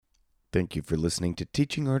Thank you for listening to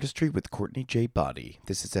Teaching Artistry with Courtney J. Body.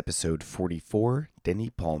 This is episode 44, Denny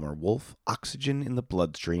Palmer Wolf, Oxygen in the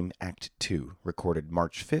Bloodstream, Act 2, recorded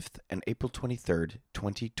March 5th and April 23rd,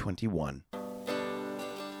 2021.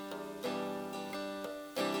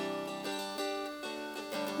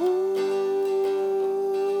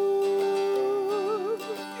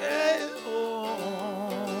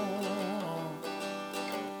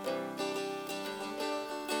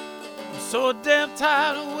 So damn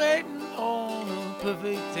tired of waiting on a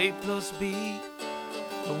perfect A plus B.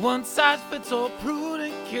 The one-size-fits-all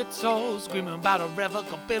prudent kids all screaming about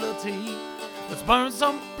irrevocability. Let's burn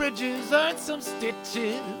some bridges, earn some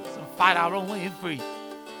stitches, and fight our own way free.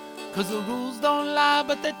 'Cause the rules don't lie,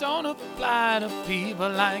 but they don't apply to people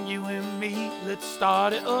like you and me. Let's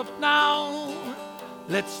start it up now.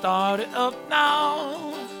 Let's start it up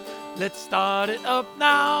now. Let's start it up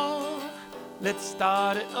now. Let's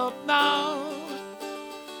start it up now.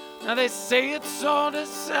 Now they say it's all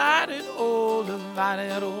decided, all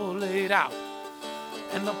divided, all laid out.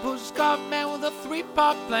 And the pushcart man with a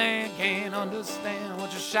three-part plan can't understand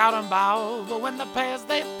what you're shouting about. But when the paths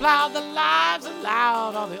they plow, the lives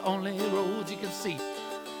allowed are the only roads you can see.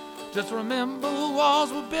 Just remember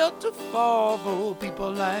walls were built to fall for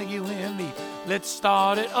people like you and me. Let's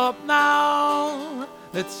start it up now.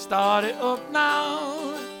 Let's start it up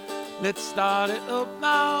now. Let's start it up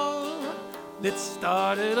now. Let's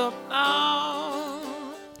start it up now.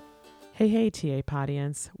 Hey, TA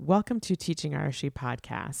Podians. Welcome to Teaching Artistry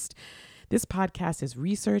Podcast. This podcast is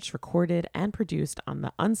researched, recorded, and produced on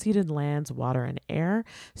the unceded lands, water, and air,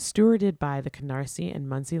 stewarded by the Canarsie and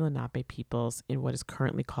Munsee Lenape peoples in what is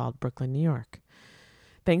currently called Brooklyn, New York.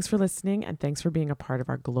 Thanks for listening, and thanks for being a part of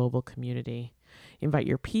our global community. Invite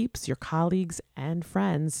your peeps, your colleagues, and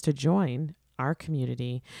friends to join our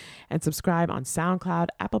community and subscribe on SoundCloud,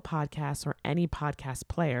 Apple Podcasts, or any podcast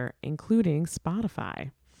player, including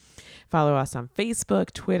Spotify. Follow us on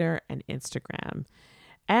Facebook, Twitter, and Instagram.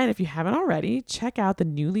 And if you haven't already, check out the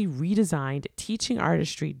newly redesigned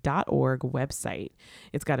teachingartistry.org website.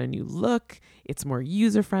 It's got a new look. It's more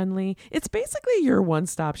user-friendly. It's basically your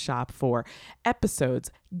one-stop shop for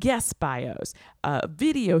episodes, guest bios,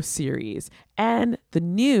 video series, and the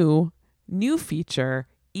new feature,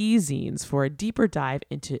 e-zines, for a deeper dive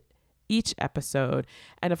into each episode.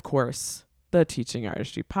 And of course, the Teaching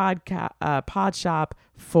Artistry pod shop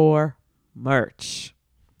for merch.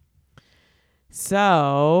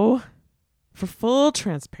 So, for full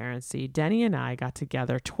transparency, Denny and I got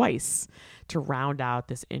together twice to round out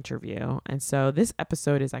this interview. And so this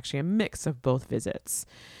episode is actually a mix of both visits.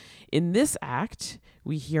 In this act,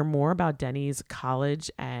 we hear more about Denny's college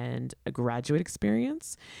and a graduate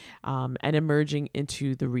experience and emerging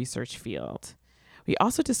into the research field. We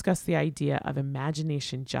also discuss the idea of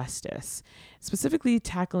imagination justice, specifically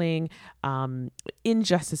tackling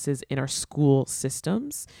injustices in our school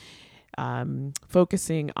systems,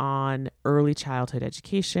 focusing on early childhood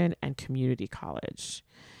education and community college.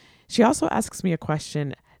 She also asks me a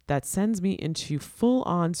question that sends me into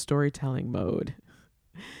full-on storytelling mode.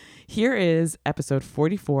 Here is episode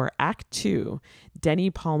 44, Act 2, Denny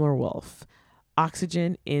Palmer Wolf,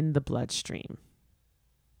 Oxygen in the Bloodstream.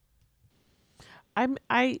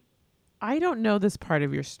 I don't know this part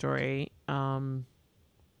of your story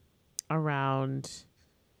around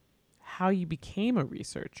how you became a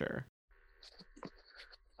researcher.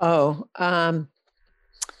 Let's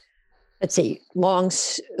see. Long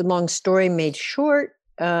story made short.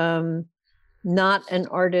 Not an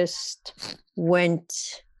artist.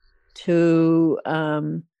 Went to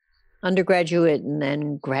undergraduate and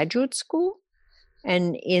then graduate school.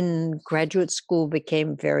 And in graduate school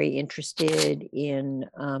became very interested in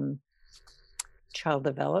child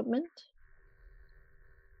development,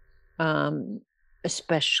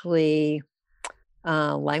 especially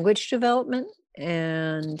language development,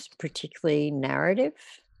 and particularly narrative,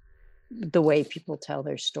 the way people tell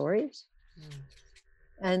their stories.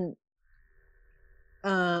 And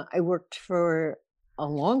I worked for a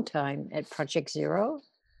long time at Project Zero,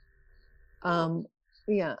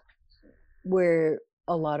 where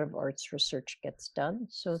a lot of arts research gets done.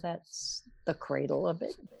 So that's the cradle of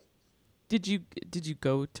it. Did you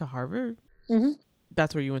go to Harvard? Mm-hmm.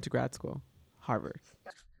 That's where you went to grad school, Harvard.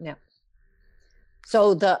 Yeah.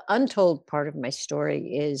 So the untold part of my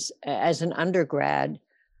story is, as an undergrad,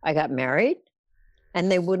 I got married,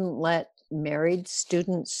 and they wouldn't let married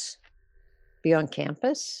students be on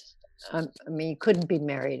campus. I mean, you couldn't be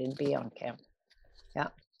married and be on campus. Yeah.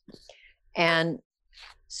 And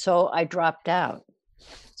so I dropped out.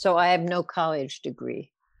 So I have no college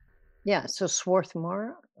degree. Yeah. So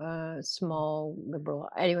Swarthmore, small liberal.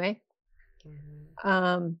 Anyway.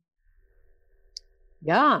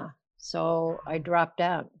 Yeah. So I dropped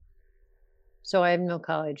out. So I have no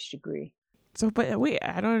college degree. So, but wait,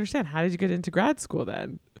 I don't understand. How did you get into grad school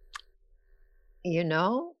then? You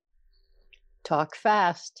know, talk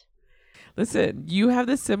fast. Listen, you have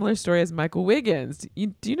this similar story as Michael Wiggins.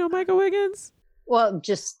 Do you know Michael Wiggins? Well,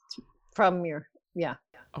 just from your, yeah.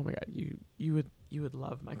 Oh my God, you would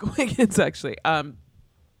love Michael Wiggins actually.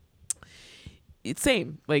 It's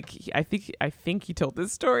same. Like I think he told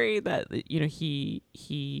this story that he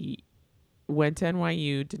went to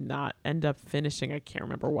NYU, did not end up finishing. I can't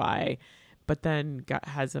remember why, but then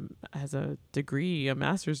has a degree, a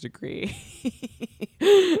master's degree,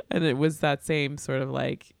 and it was that same sort of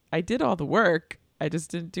like I did all the work, I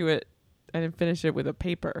just didn't do it. I didn't finish it with a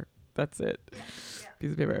paper. That's it,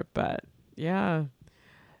 piece of paper. But yeah,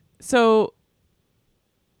 so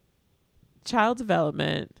child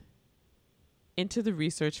development into the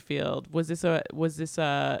research field. Was this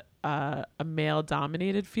a male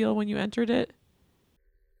dominated field when you entered it?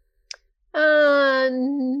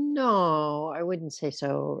 No, I wouldn't say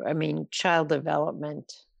so. I mean, child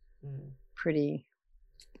development, pretty,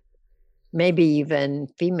 maybe even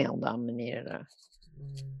female dominated.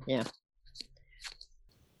 Yeah.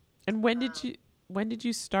 And when did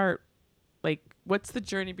you start? Like, what's the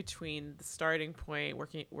journey between the starting point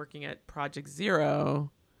working at Project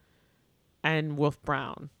Zero and Wolf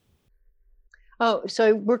Brown? Oh, so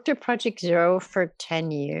I worked at Project Zero for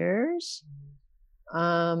 10 years.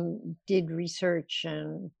 Did research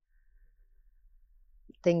and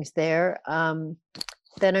things there.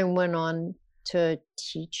 Then I went on to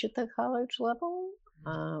teach at the college level.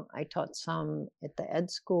 I taught some at the ed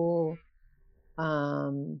school,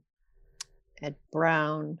 at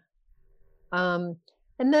Brown. And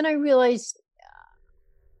then I realized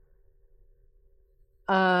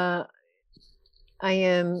I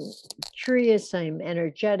am curious, I'm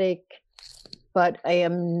energetic, but I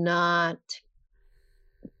am not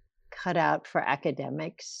cut out for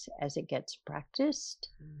academics as it gets practiced.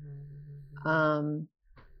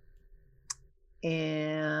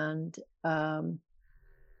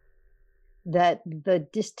 That the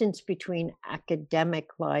distance between academic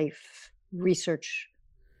life, research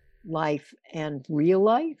life, and real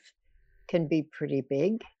life can be pretty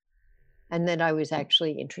big. And then I was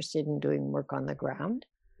actually interested in doing work on the ground.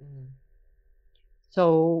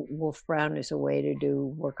 So Wolf Brown is a way to do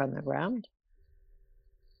work on the ground,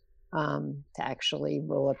 to actually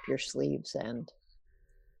roll up your sleeves and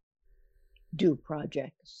do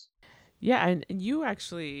projects. Yeah, and you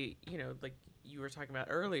actually, like you were talking about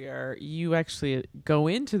earlier, you actually go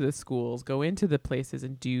into the schools, go into the places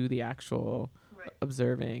and do the actual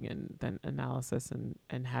observing and then analysis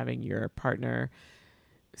and having your partner,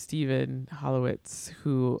 Stephen Hollowitz,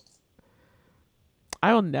 who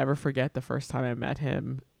I will never forget the first time I met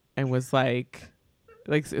him and was like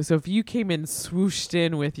so if you came in swooshed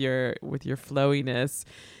in with your flowiness,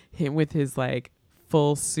 him with his like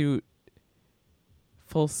full suit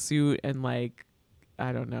and like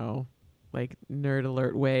I don't know, like nerd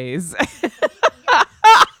alert ways.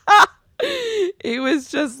 It was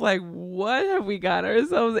just like, what have we got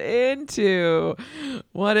ourselves into?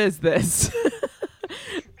 What is this?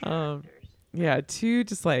 Yeah, two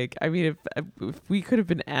just like, I mean, if we could have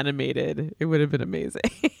been animated, it would have been amazing.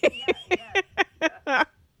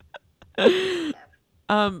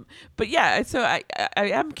 But yeah, so I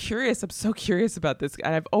am curious. I'm so curious about this.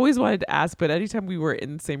 And I've always wanted to ask, but anytime we were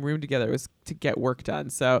in the same room together, it was to get work done.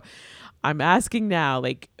 So I'm asking now,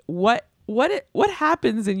 like, what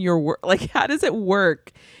happens in your work? Like, how does it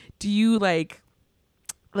work? Do you like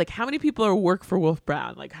how many people are work for Wolf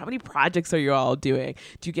Brown? Like, how many projects are you all doing?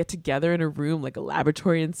 Do you get together in a room, like a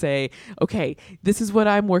laboratory, and say, okay, this is what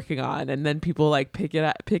I'm working on, and then people like pick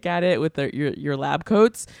at it with your lab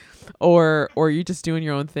coats, or you just doing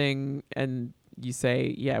your own thing and you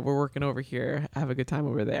say, yeah, we're working over here, have a good time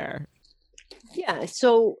over there? Yeah.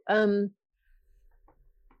 So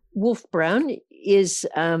Wolf Brown is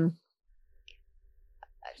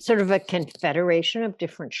sort of a confederation of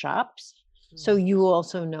different shops. So you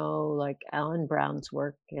also know like Alan Brown's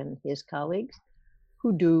work and his colleagues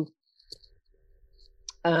who do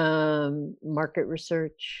market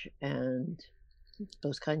research and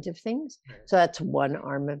those kinds of things. So that's one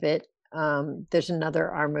arm of it. There's another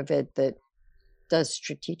arm of it that does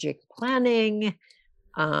strategic planning,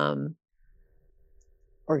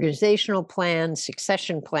 organizational plans,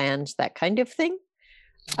 succession plans, that kind of thing.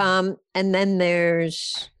 And then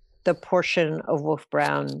there's the portion of Wolf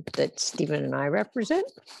Brown that Stephen and I represent,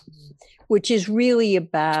 which is really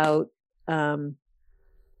about,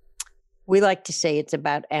 we like to say it's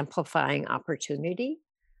about amplifying opportunity.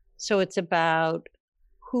 So it's about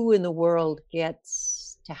who in the world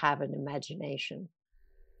gets to have an imagination.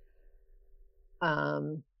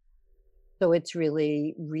 So it's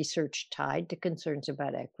really research tied to concerns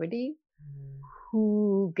about equity.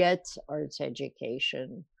 Who gets arts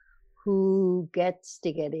education? Who gets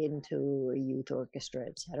to get into a youth orchestra,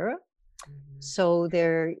 etc. So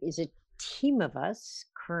there is a team of us,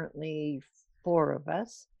 currently 4 of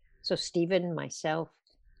us. So Stephen, myself,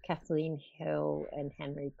 Kathleen Hill, and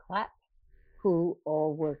Henry Clapp, who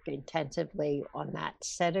all work intensively on that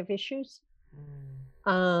set of issues.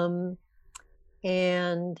 And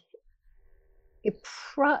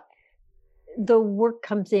the work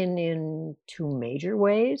comes in 2 major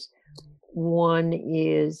ways. One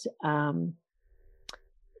is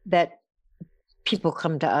that people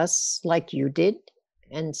come to us like you did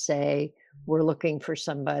and say, we're looking for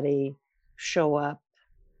somebody, show up,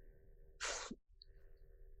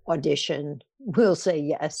 audition. We'll say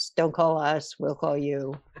yes, don't call us, we'll call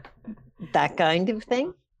you. That kind of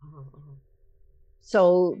thing.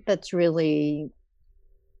 So that's really,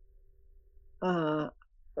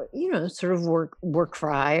 sort of work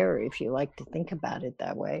for hire, if you like to think about it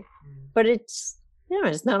that way. But it's,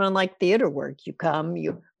 it's not unlike theater work. You come,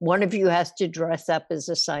 one of you has to dress up as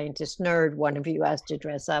a scientist nerd, one of you has to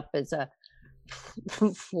dress up as a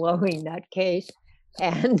flowing nutcase,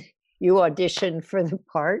 and you audition for the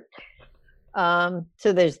part.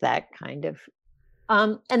 So there's that kind of.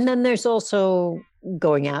 And then there's also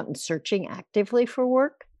going out and searching actively for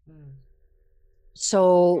work.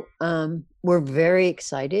 So we're very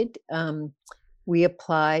excited. We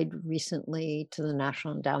applied recently to the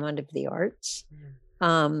National Endowment of the Arts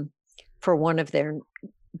for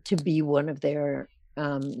to be one of their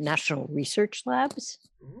national research labs.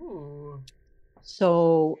 Ooh.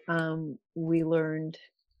 So we learned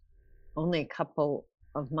only a couple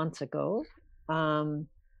of months ago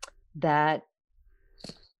that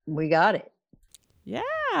we got it.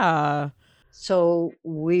 Yeah. So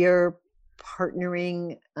we're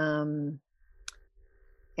partnering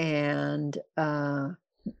and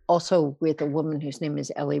also with a woman whose name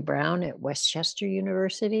is Ellie Brown at Westchester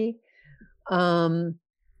University. All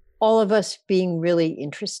of us being really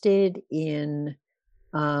interested in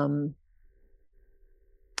a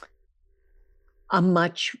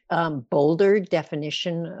much bolder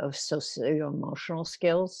definition of socio-emotional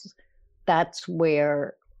skills. That's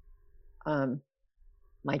where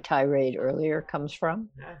my tirade earlier comes from.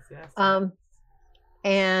 Yes.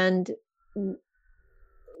 And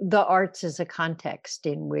the arts is a context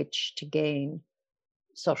in which to gain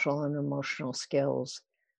social and emotional skills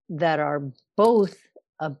that are both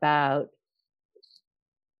about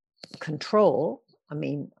control. I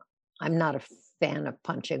mean, I'm not a fan of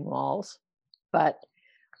punching walls, but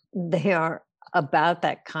they are about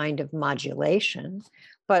that kind of modulation,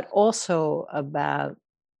 but also about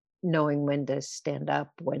knowing when to stand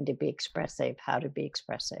up, when to be expressive, how to be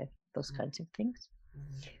expressive, those kinds of things.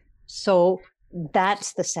 So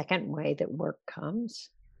that's the second way that work comes.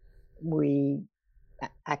 We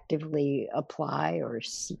actively apply or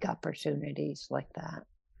seek opportunities like that.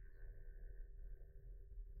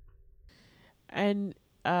 And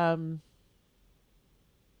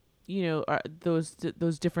those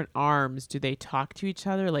different arms, do they talk to each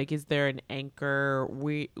other? Like, is there an anchor?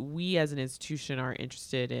 We as an institution are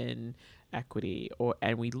interested in equity,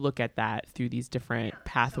 and we look at that through these different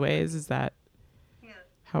pathways. Is that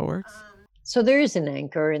how it works? So there is an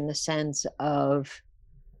anchor in the sense of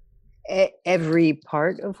every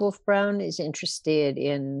part of Wolf Brown is interested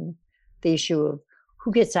in the issue of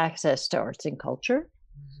who gets access to arts and culture.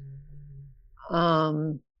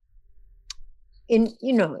 In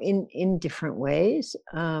different ways.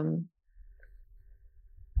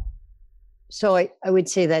 So I would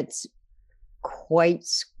say that's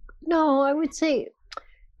I would say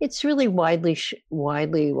it's really widely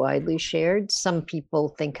shared. Some people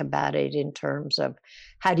think about it in terms of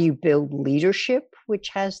how do you build leadership, which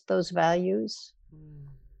has those values.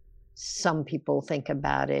 Some people think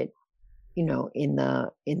about it, in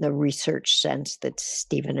the research sense that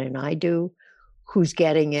Stephen and I do. Who's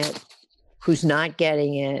getting it? Who's not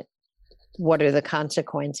getting it? What are the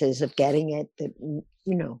consequences of getting it that,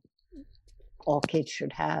 all kids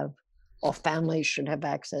should have, all families should have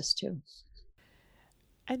access to?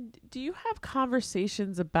 And do you have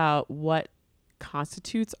conversations about what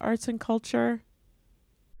constitutes arts and culture?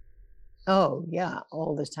 Oh, yeah,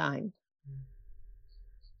 all the time.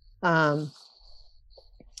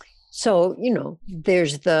 So,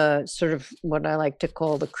 there's the sort of what I like to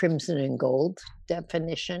call the crimson and gold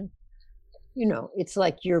definition. It's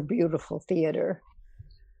like your beautiful theater,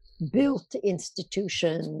 built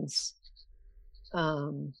institutions,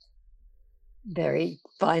 very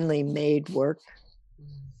finely made work.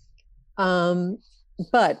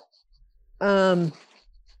 But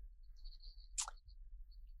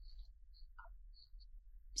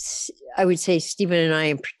I would say Stephen and I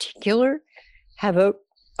in particular have a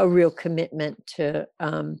real commitment to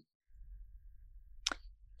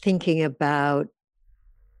thinking about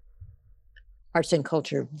arts and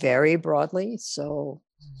culture very broadly. So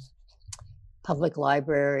public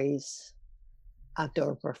libraries,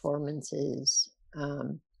 outdoor performances.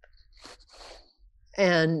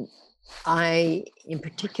 And I, in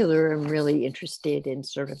particular, am really interested in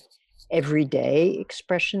sort of everyday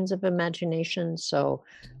expressions of imagination. So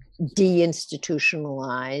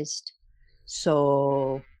deinstitutionalized.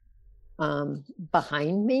 So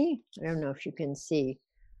behind me, I don't know if you can see,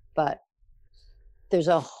 but there's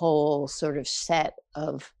a whole sort of set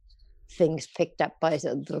of things picked up by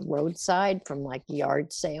the roadside from like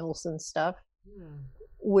yard sales and stuff,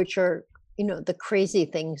 which are, the crazy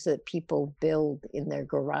things that people build in their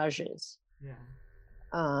garages.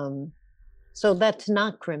 So that's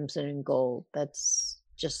not crimson and gold. That's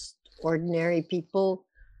just ordinary people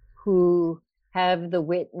who have the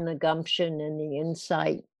wit and the gumption and the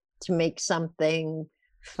insight to make something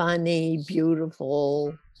funny,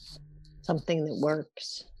 beautiful, something that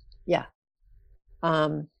works. Yeah.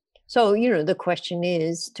 So, the question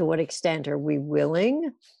is, to what extent are we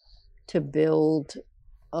willing to build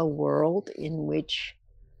a world in which,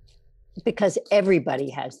 because everybody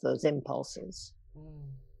has those impulses,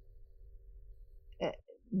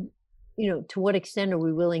 to what extent are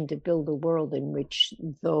we willing to build a world in which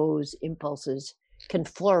those impulses can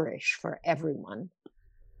flourish for everyone,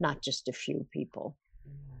 not just a few people?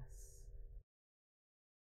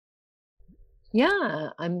 Yeah,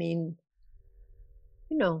 I mean,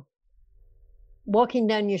 walking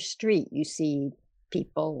down your street, you see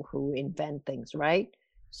people who invent things, right?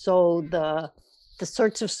 So the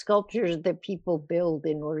sorts of sculptures that people build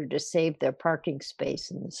in order to save their parking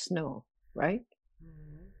space in the snow, right?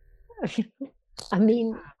 I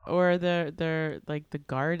mean, or they're like the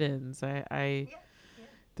gardens.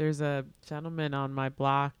 There's a gentleman on my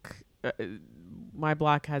block. My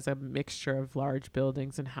block has a mixture of large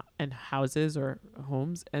buildings and houses or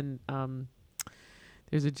homes, and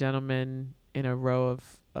there's a gentleman in a row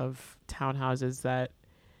of townhouses that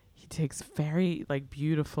he takes very like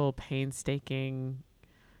beautiful, painstaking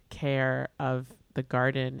care of the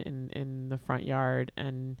garden in the front yard,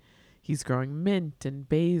 and he's growing mint and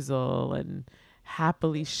basil and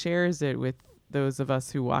happily shares it with those of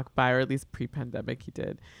us who walk by, or at least pre-pandemic he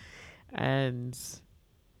did. And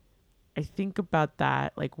I think about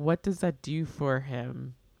that, like, what does that do for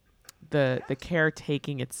him? The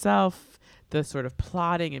caretaking itself, the sort of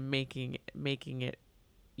plotting and making it,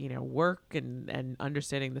 work, and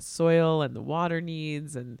understanding the soil and the water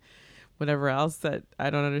needs and whatever else that I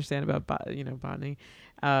don't understand about, botany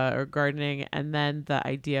or gardening. And then the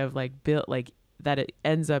idea of like built, like that it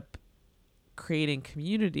ends up creating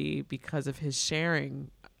community because of his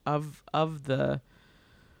sharing of the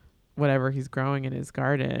whatever he's growing in his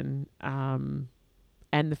garden, and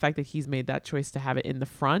the fact that he's made that choice to have it in the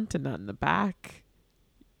front and not in the back.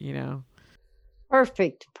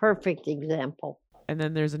 Perfect example. And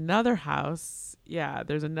then there's another house. Yeah,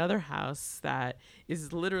 there's another house that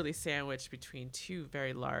is literally sandwiched between two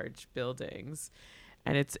very large buildings,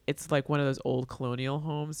 and it's like one of those old colonial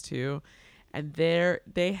homes too. And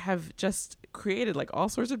they have just created like all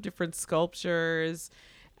sorts of different sculptures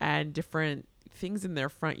and different things in their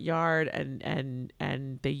front yard,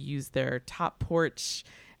 and they use their top porch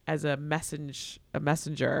as a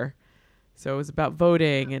messenger. So it was about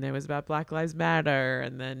voting, and it was about Black Lives Matter,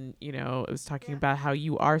 and then it was talking about how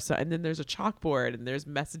you are so, and then there's a chalkboard and there's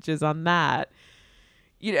messages on that.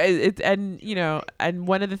 And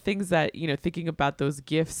one of the things that thinking about those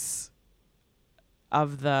gifts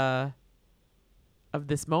of this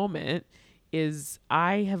moment is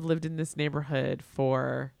I have lived in this neighborhood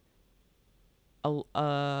for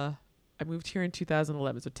I moved here in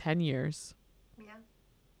 2011, so 10 years. Yeah.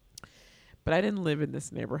 But I didn't live in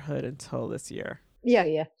this neighborhood until this year.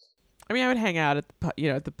 Yeah. I mean, I would hang out at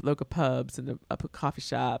the local pubs and a coffee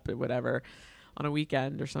shop and whatever on a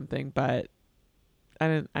weekend or something, but I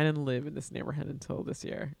didn't live in this neighborhood until this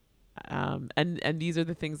year. And these are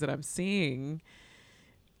the things that I'm seeing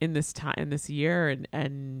in this time, in this year,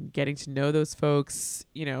 and getting to know those folks,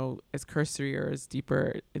 as cursory or as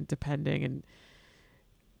deeper and depending, and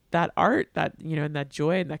that art that, and that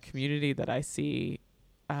joy and that community that I see,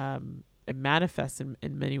 it manifests in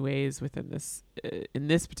many ways within this in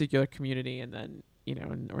this particular community, and then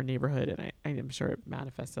or neighborhood, and I am sure it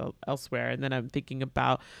manifests elsewhere. And then I'm thinking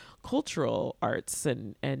about cultural arts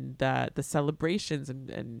and the celebrations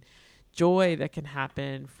and joy that can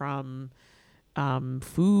happen from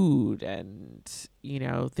food and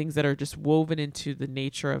things that are just woven into the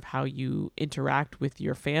nature of how you interact with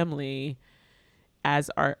your family as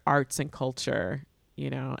arts and culture.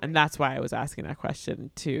 And that's why I was asking that question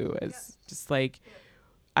too, as just like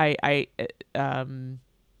I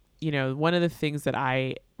one of the things that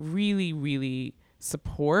I really, really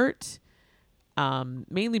support,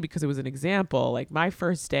 mainly because it was an example, like my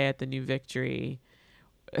first day at the New Victory,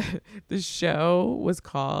 the show was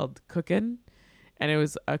called Cookin', and it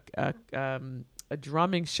was a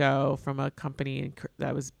drumming show from a company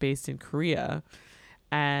that was based in Korea,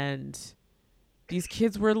 and these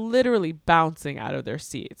kids were literally bouncing out of their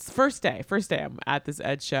seats. First day I'm at this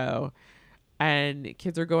ed show, and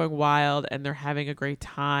kids are going wild and they're having a great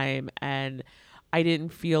time. And I didn't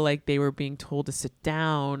feel like they were being told to sit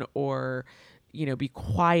down or, be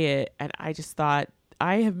quiet. And I just thought,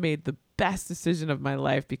 I have made the best decision of my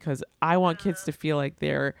life, because I want kids to feel like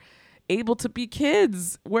they're able to be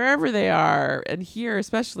kids wherever they are, and here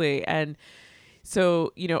especially. And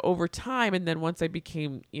so, over time, and then once I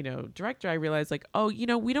became, director, I realized like, oh,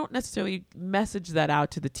 we don't necessarily message that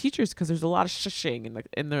out to the teachers, because there's a lot of shushing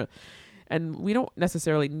and we don't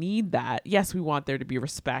necessarily need that. Yes, we want there to be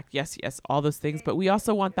respect. Yes, all those things. But we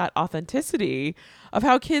also want that authenticity of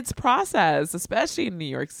how kids process, especially in New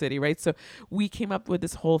York City, right? So we came up with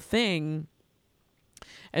this whole thing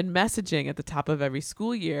and messaging at the top of every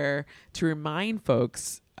school year to remind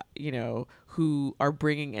folks, who are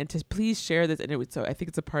bringing, and to please share this. And so I think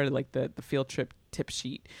it's a part of like the field trip tip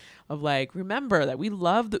sheet of like, remember that we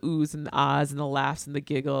love the oohs and the ahs and the laughs and the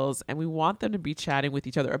giggles, and we want them to be chatting with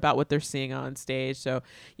each other about what they're seeing on stage. So,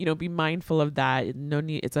 be mindful of that. No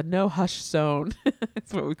need, it's a no hush zone.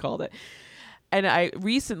 That's what we called it. And I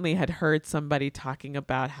recently had heard somebody talking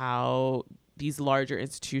about how these larger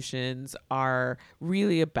institutions are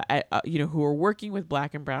really about, who are working with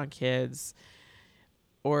Black and brown kids,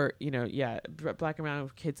 or, Black and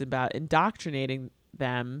brown kids, about indoctrinating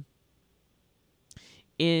them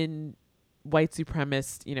in white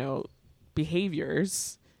supremacist,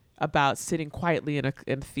 behaviors about sitting quietly in a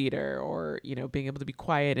theater, or, being able to be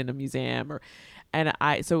quiet in a museum,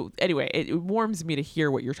 so anyway, it warms me to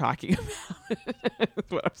hear what you're talking about.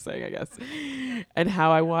 That's what I'm saying, I guess. And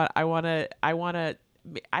how I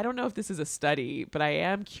don't know if this is a study, but I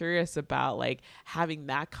am curious about like having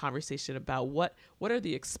that conversation about what are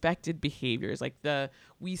the expected behaviors. Like the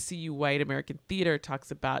We See You White American Theater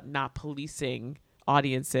talks about not policing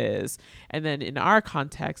audiences. And then in our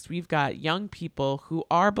context, we've got young people who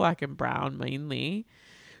are Black and brown mainly,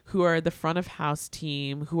 who are the front of house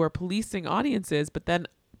team, who are policing audiences, but then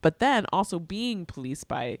also being policed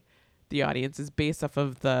by the audiences based off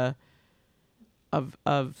of the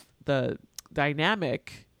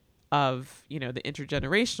dynamic of the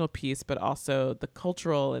intergenerational piece, but also the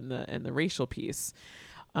cultural and the racial piece,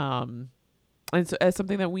 and so as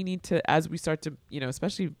something that we need to, as we start to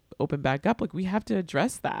especially open back up, like we have to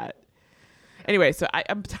address that. Anyway, so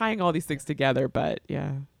I'm tying all these things together, but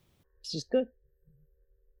yeah, This is good.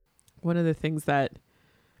 one of the things that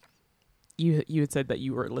you had said that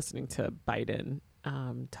you were listening to Biden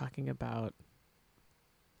talking about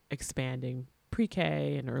expanding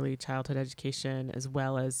pre-K and early childhood education, as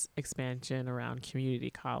well as expansion around community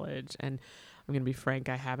college. And I'm going to be frank,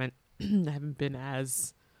 I haven't been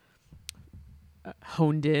as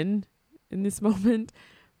honed in this moment,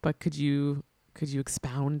 but could you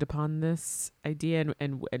expound upon this idea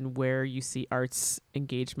and where you see arts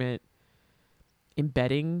engagement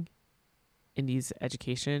embedding in these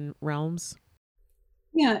education realms?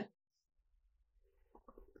 Yeah.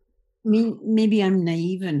 Maybe I'm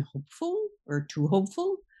naive and hopeful, or too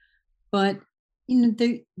hopeful, but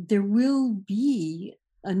there will be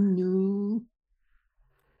a new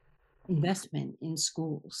investment in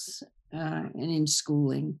schools and in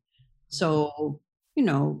schooling. So,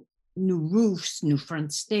 new roofs, new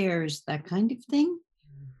front stairs, that kind of thing.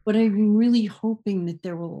 But I'm really hoping that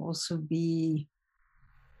there will also be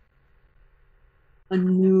a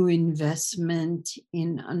new investment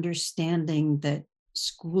in understanding that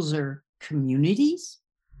schools are communities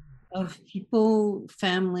of people,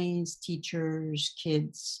 families, teachers,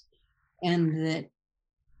 kids, and that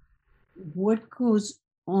what goes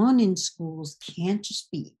on in schools can't just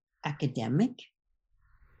be academic.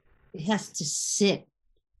 It has to sit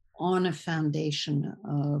on a foundation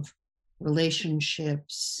of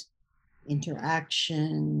relationships,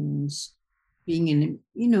 interactions, being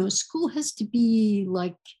in, school has to be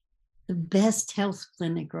like the best health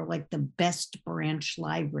clinic or like the best branch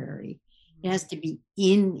library. It has to be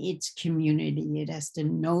in its community. It has to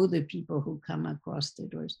know the people who come across the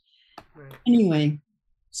doors. Right. Anyway,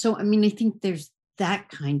 so I mean, I think there's that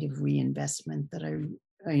kind of reinvestment that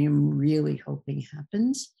I am really hoping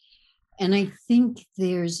happens. And I think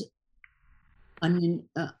there's an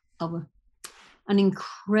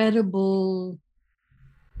incredible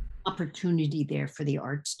opportunity there for the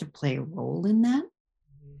arts to play a role in that.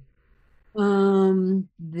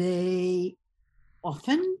 They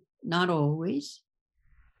often, not always,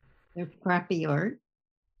 they're crappy art,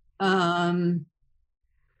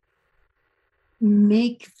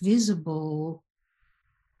 make visible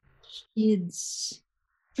kids,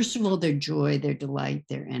 first of all, their joy, their delight,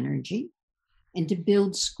 their energy, and to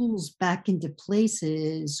build schools back into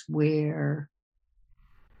places where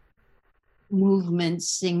movement,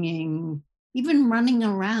 singing, even running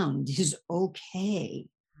around is okay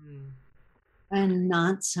and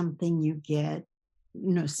not something you get,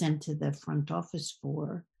 sent to the front office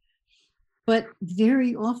for. But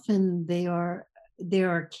very often there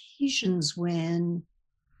are occasions when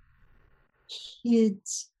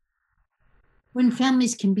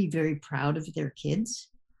families can be very proud of their kids.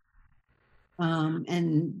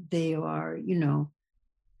 And they are,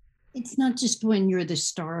 it's not just when you're the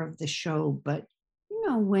star of the show, but,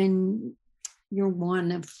 when you're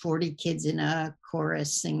one of 40 kids in a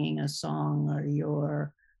chorus singing a song, or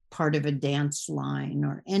you're part of a dance line,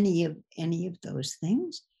 or any of those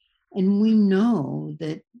things. And we know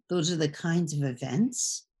that those are the kinds of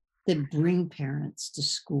events that bring parents to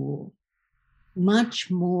school much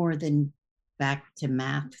more than back to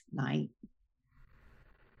math night.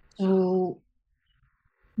 So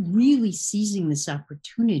really seizing this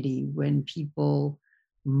opportunity when people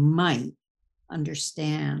might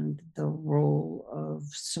understand the role of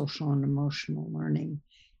social and emotional learning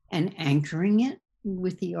and anchoring it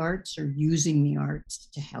with the arts, or using the arts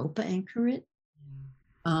to help anchor it,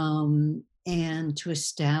 and to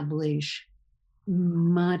establish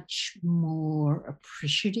much more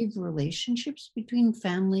appreciative relationships between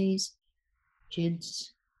families,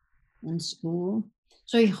 kids, and school.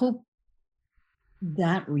 So I hope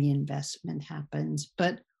that reinvestment happens,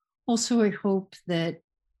 but also I hope that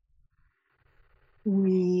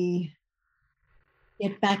we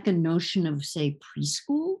get back a notion of, say,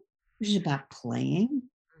 preschool, which is about playing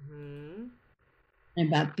and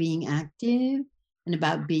about being active and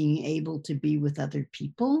about being able to be with other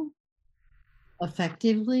people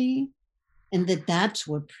effectively, and that's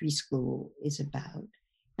what preschool is about.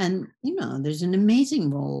 And, there's an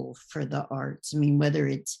amazing role for the arts. I mean, whether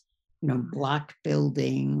it's, block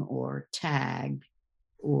building or tag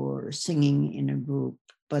or singing in a group,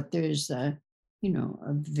 but there's a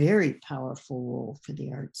very powerful role for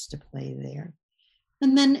the arts to play there.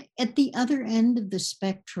 And then at the other end of the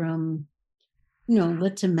spectrum,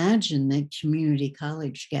 let's imagine that community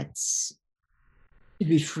college gets to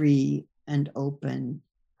be free and open.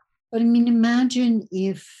 But I mean, imagine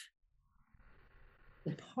if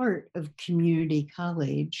the part of community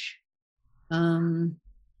college,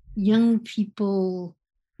 young people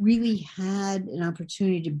really had an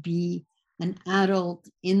opportunity to be an adult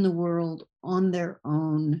in the world on their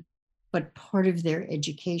own, but part of their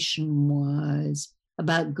education was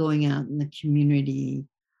about going out in the community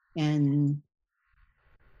and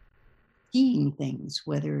seeing things,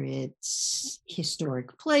 whether it's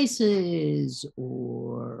historic places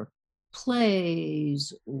or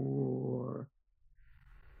plays, or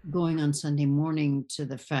going on Sunday morning to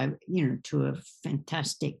to a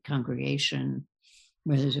fantastic congregation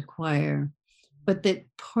where there's a choir. But that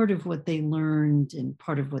part of what they learned and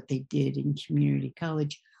part of what they did in community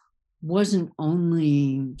college wasn't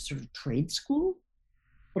only sort of trade school,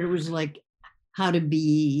 but it was like how to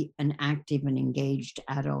be an active and engaged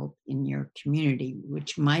adult in your community,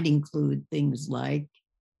 which might include things like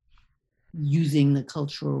using the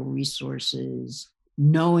cultural resources,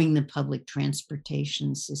 knowing the public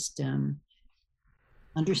transportation system,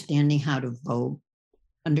 understanding how to vote,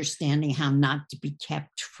 understanding how not to be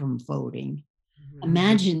kept from voting.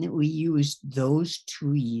 Imagine that we used those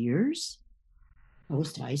 2 years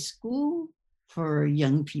post high school for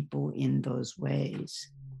young people in those ways.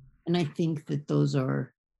 And I think that those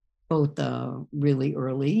are both the really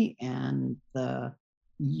early and the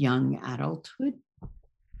young adulthood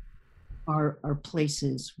are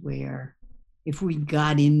places where if we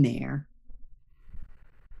got in there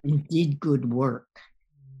and did good work,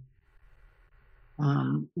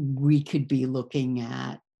 we could be looking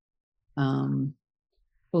at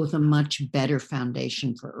both a much better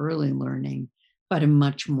foundation for early learning, but a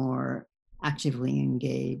much more actively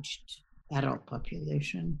engaged adult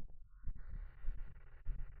population.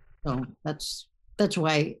 So that's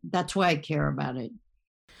why I care about it.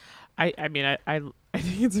 I mean, I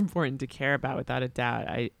think it's important to care about, without a doubt.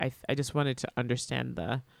 I just wanted to understand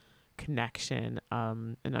the connection,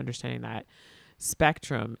 and understanding that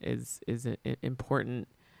spectrum is important.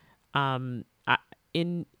 In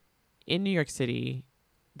New York City,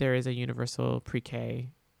 there is a universal pre-K,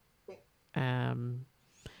 and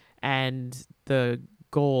the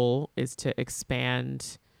goal is to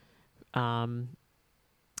expand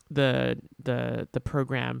the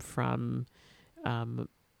program from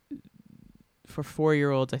for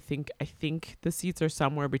 4-year-olds. I think the seats are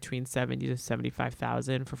somewhere between 70 to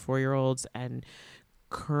 75,000 for 4-year-olds, and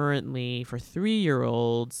currently for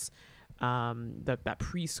 3-year-olds, that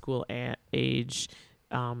preschool age,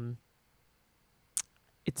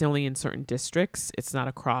 it's only in certain districts. It's not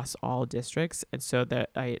across all districts, and so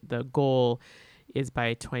the goal is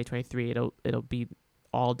by 2023 it'll be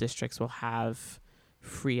all districts will have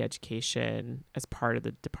free education as part of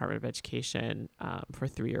the Department of Education for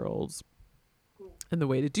 3-year-olds. And the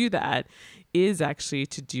way to do that is actually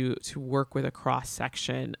to work with a cross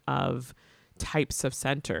section of types of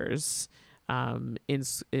centers, in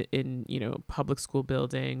public school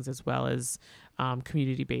buildings, as well as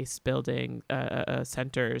community-based building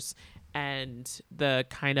centers, and the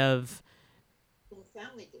kind of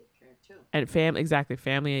Family daycare too. And family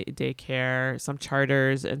daycare, some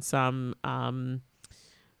charters, and some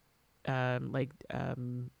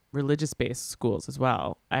religious-based schools as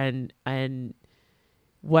well. And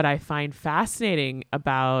what I find fascinating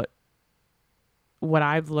about what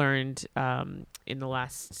I've learned in the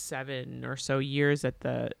last 7 or so years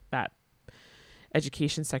that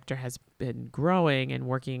education sector has been growing and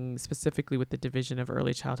working specifically with the Division of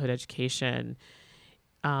Early Childhood Education,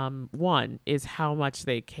 one is how much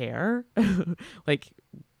they care, like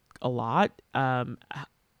a lot.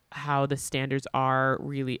 How the standards are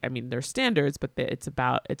really, I mean, they're standards, but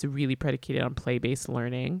it's really predicated on play-based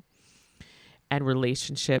learning and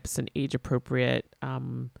relationships and age-appropriate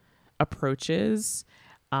approaches.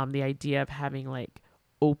 The idea of having like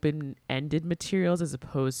open-ended materials as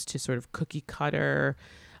opposed to sort of cookie cutter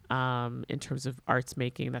in terms of arts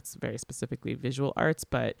making. That's very specifically visual arts,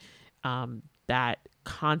 but that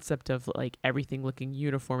concept of like everything looking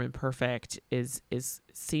uniform and perfect is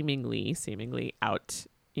seemingly out,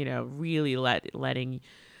 really letting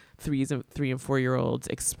 3 and 4-year-olds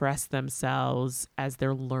express themselves as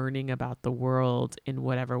they're learning about the world in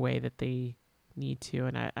whatever way that they need to.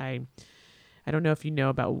 And I don't know if you know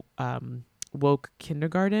about woke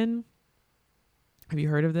kindergarten. Have you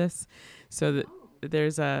heard of this? So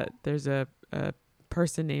there's a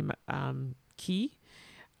person named Key,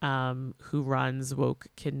 who runs woke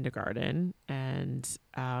kindergarten, and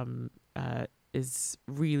is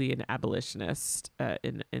really an abolitionist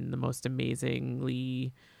in the most amazing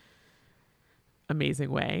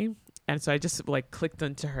way. And so I just like clicked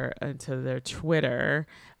into their Twitter,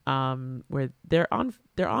 where they're on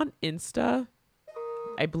Insta.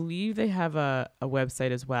 I believe they have a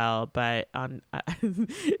website as well, but on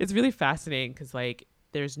it's really fascinating because like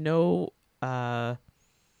there's no holding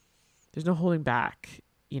back.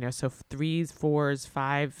 So 3s, 4s,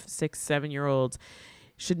 5, 6, 7-year-olds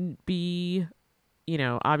shouldn't be,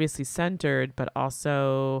 obviously centered, but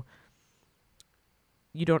also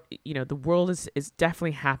the world is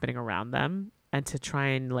definitely happening around them, and to try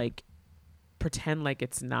and like pretend like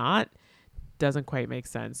it's not doesn't quite make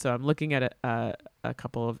sense. So I'm looking at a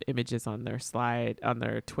couple of images on their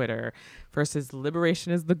Twitter. First is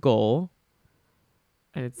liberation is the goal,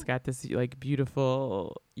 and it's got this like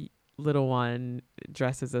beautiful little one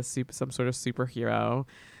dressed as some sort of superhero.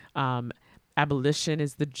 Abolition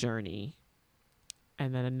is the journey.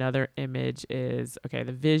 And then another image is,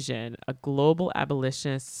 the vision, a global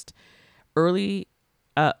abolitionist early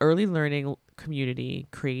learning community,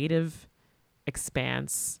 creative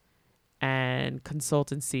expanse, and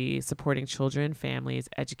consultancy supporting children, families,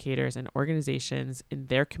 educators, and organizations in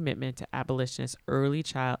their commitment to abolitionist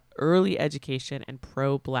early education and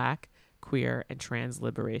pro-Black, queer, and trans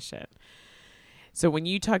liberation. So when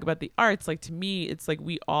you talk about the arts, like to me, it's like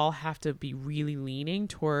we all have to be really leaning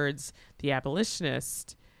towards the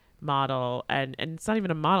abolitionist model, and it's not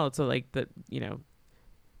even a model. It's like the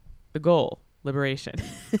goal, liberation.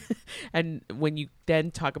 And when you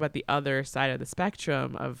then talk about the other side of the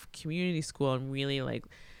spectrum of community school, and really like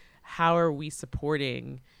how are we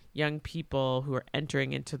supporting young people who are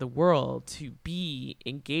entering into the world to be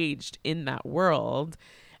engaged in that world,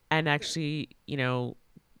 and actually,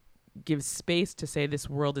 give space to say this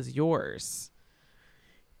world is yours.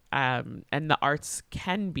 And the arts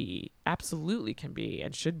absolutely can be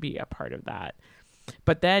and should be a part of that.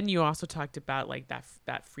 But then you also talked about like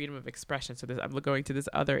that freedom of expression. So I'm going to this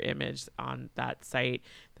other image on that site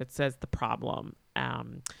that says the problem.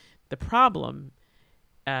 The problem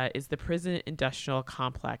is the prison industrial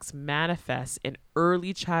complex manifests in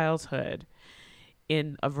early childhood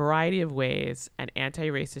in a variety of ways, and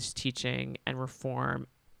anti-racist teaching and reform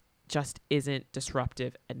just isn't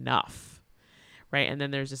disruptive enough, right? And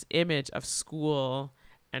then there's this image of school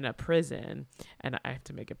and a prison, and I have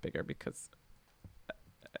to make it bigger because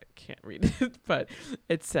I can't read it, but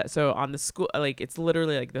it's so on the school, like it's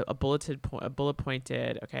literally like a bullet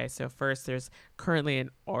pointed. Okay, so first there's currently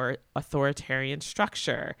an authoritarian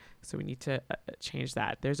structure, so we need to change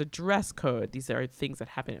that. There's a dress code. These are things that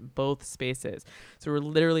happen in both spaces. So we're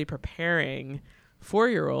literally preparing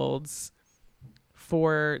 4-year-olds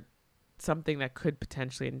for something that could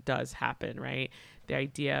potentially and does happen, right? The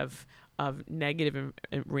idea of negative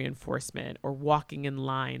reinforcement, or walking in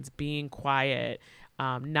lines, being quiet,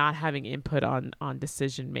 not having input on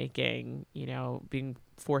decision making, being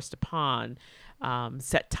forced upon,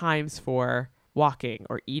 set times for walking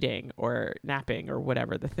or eating or napping or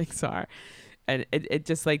whatever the things are. And it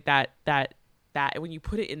just like that when you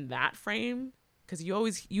put it in that frame, because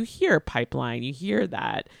you hear pipeline, you hear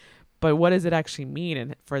that, but what does it actually mean?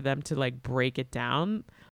 And for them to like break it down,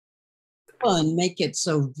 well, and make it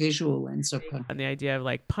so visual and so and the idea of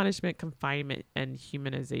like punishment, confinement, and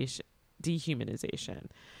dehumanization.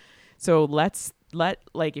 So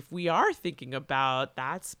if we are thinking about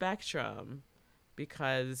that spectrum,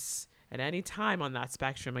 because at any time on that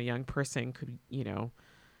spectrum, a young person could,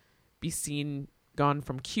 be seen gone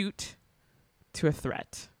from cute to a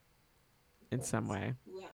threat in some way.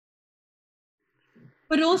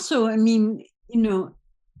 But also, I mean,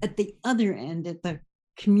 at the other end, at the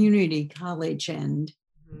community college end,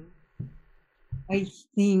 I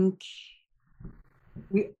think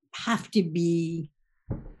we have to be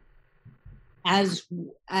as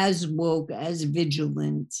woke, as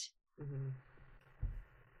vigilant,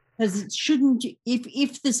 because it shouldn't,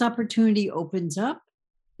 if this opportunity opens up,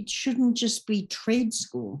 it shouldn't just be trade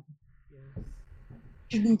school. It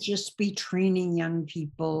shouldn't just be training young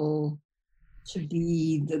people to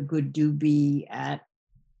be the good doobie at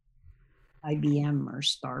IBM or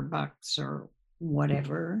Starbucks or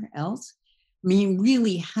whatever else. I mean, it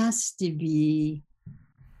really has to be,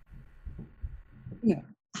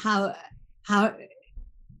 how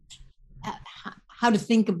to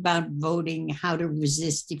think about voting, how to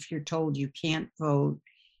resist if you're told you can't vote.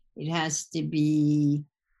 It has to be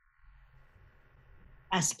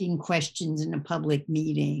asking questions in a public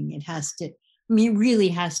meeting. It really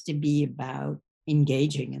has to be about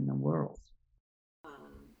engaging in the world.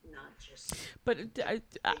 But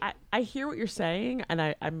I hear what you're saying,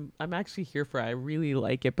 and I'm actually here for it. I really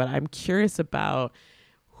like it, but I'm curious about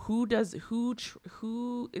who is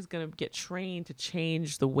going to get trained to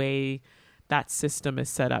change the way that system is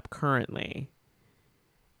set up currently,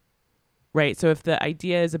 right? So if the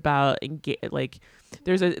idea is about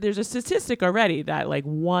there's a statistic already that like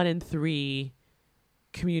 1 in 3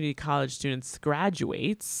 community college students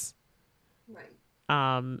graduates.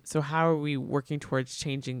 Right. So how are we working towards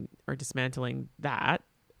changing or dismantling that?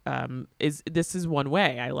 This is one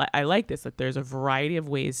way. I like this, that there's a variety of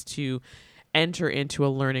ways to enter into a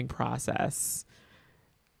learning process.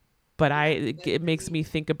 But it makes me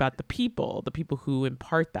think about the people who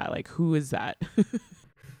impart that. Like, who is that?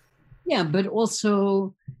 Yeah, but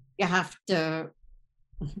also you have to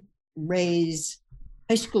raise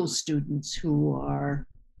high school students who are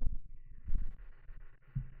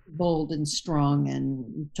bold and strong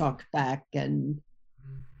and talk back and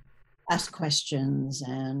ask questions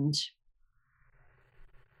and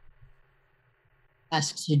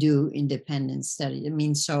ask to do independent study. I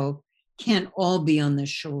mean, so can't all be on the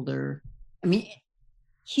shoulder. I mean,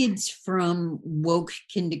 kids from woke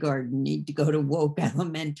kindergarten need to go to woke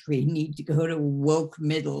elementary, need to go to woke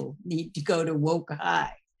middle, need to go to woke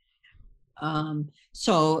high.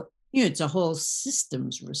 So, it's a whole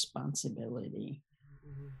system's responsibility.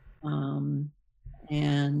 And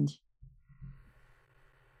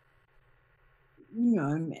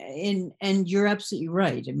you're absolutely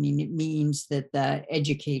right. I mean, it means that the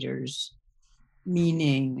educators,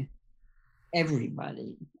 meaning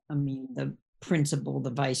everybody, I mean, the principal,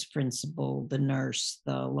 the vice principal, the nurse,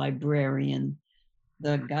 the librarian,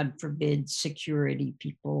 the, God forbid, security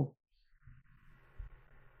people,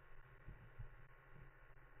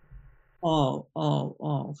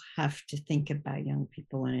 all have to think about young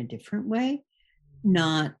people in a different way,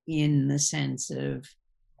 not in the sense of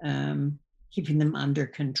keeping them under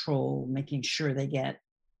control, making sure they get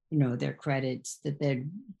their credits, that they'd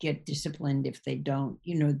get disciplined if they don't,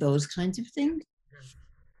 those kinds of things.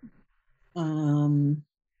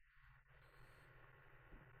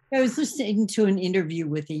 I was listening to an interview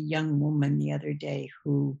with a young woman the other day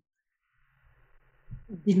who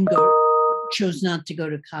chose not to go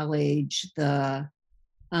to college.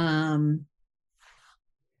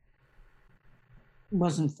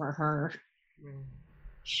 Wasn't for her.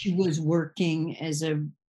 She was working as a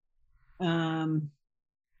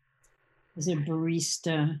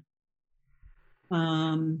barista.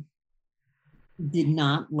 Did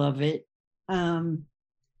not love it.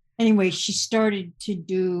 Anyway, she started to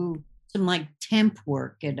do some like temp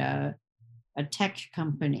work at a tech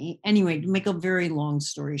company. Anyway, to make a very long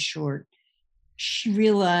story short, she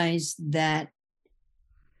realized that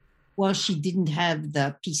while she didn't have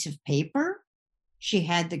the piece of paper, she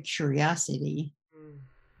had the curiosity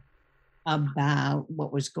about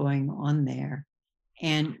what was going on there.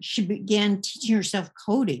 And she began teaching herself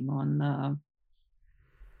coding on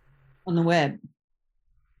the web,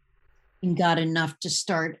 and got enough to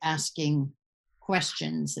start asking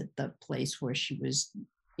questions at the place where she was,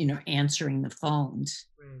 answering the phones.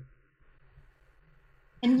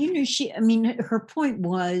 And, her point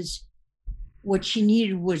was what she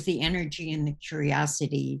needed was the energy and the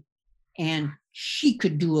curiosity, and she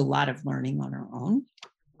could do a lot of learning on her own,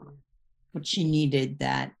 but she needed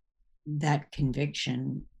that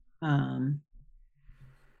conviction.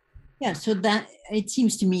 So that, it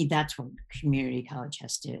seems to me, that's what community college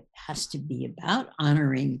has to be about,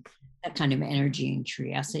 honoring that kind of energy and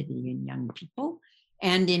curiosity in young people,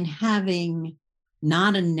 and in having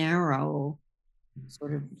not a narrow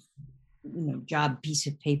sort of job piece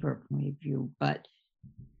of paper point of view, but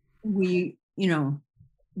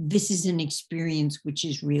this is an experience which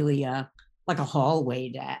is really like a hallway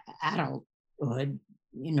to adulthood.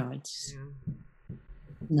 It's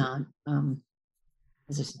not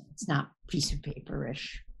it's not piece of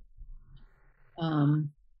paper-ish. And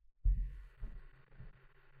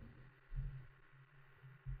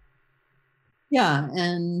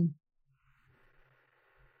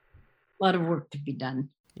a lot of work to be done.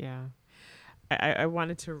 Yeah. I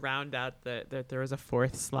wanted to round out that there was a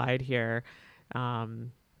fourth slide here.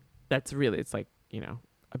 That's really, it's like,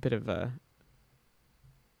 a bit of a,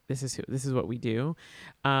 this is what we do.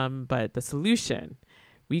 But the solution,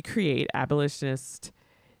 we create abolitionist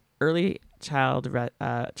early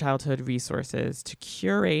childhood resources to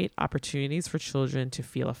curate opportunities for children to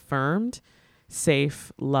feel affirmed,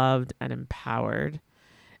 safe, loved, and empowered,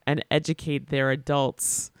 and educate their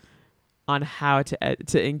adults on how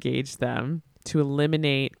to engage them, to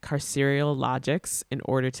eliminate carceral logics in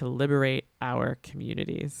order to liberate our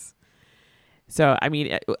communities. So,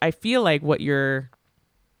 I feel like what you're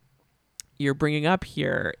bringing up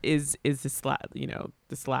here is this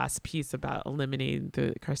this last piece about eliminating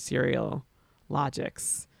the carceral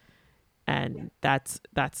logics, and that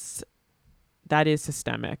is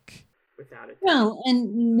systemic. Without it. Well,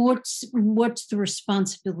 and what's the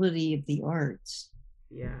responsibility of the arts?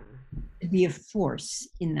 Yeah, to be a force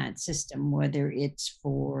in that system, whether it's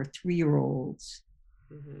for 3-year-olds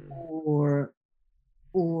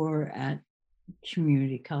or at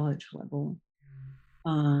community college level.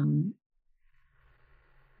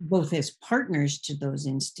 Both as partners to those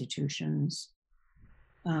institutions,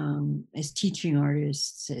 as teaching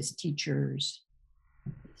artists, as teachers,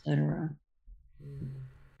 etc.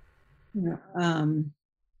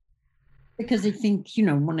 Because I think,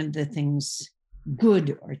 one of the things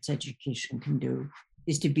good arts education can do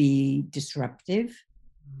is to be disruptive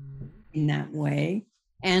in that way,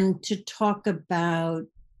 and to talk about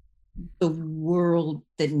the world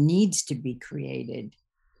that needs to be created,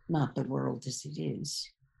 not the world as it is.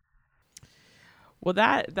 Well,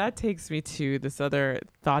 that takes me to this other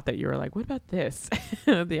thought that you were like, what about this?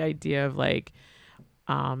 The idea of like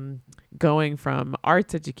going from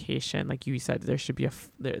arts education, like you said, there should be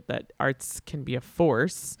that arts can be a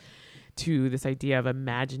force, to this idea of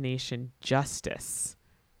imagination justice.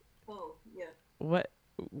 Oh, yeah. What?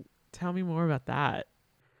 Tell me more about that.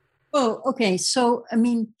 Oh, okay. So,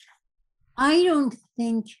 I don't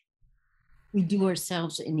think we do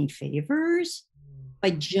ourselves any favors by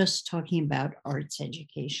just talking about arts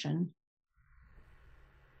education,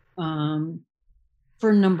 for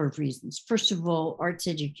a number of reasons. First of all, arts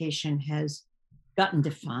education has gotten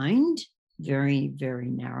defined very, very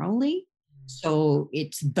narrowly. So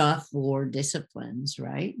it's the 4 disciplines,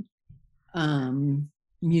 right?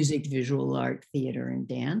 Music, visual art, theater, and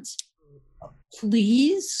dance.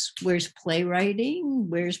 Please, where's playwriting?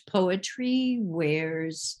 Where's poetry?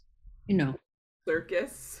 Where's,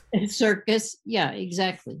 circus? Circus. Yeah,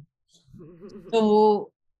 exactly.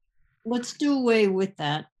 So let's do away with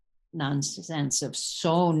that nonsense of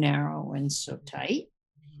so narrow and so tight.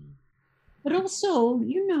 But also,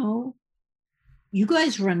 you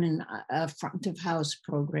guys run a front of house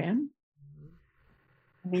program.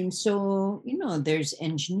 I mean, so, there's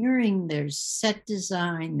engineering, there's set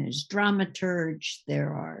design, there's dramaturge,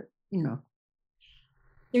 there are,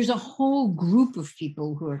 there's a whole group of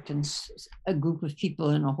people who are a group of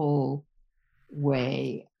people in a whole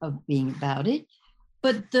way of being about it.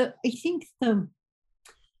 But I think the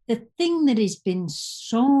thing that has been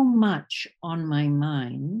so much on my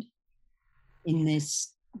mind in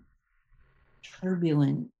this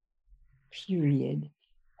turbulent period,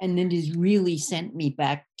 and it has really sent me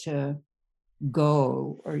back to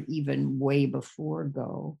Go, or even way before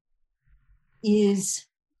Go, is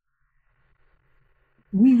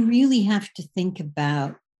we really have to think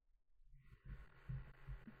about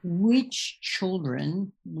which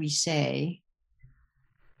children we say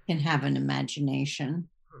can have an imagination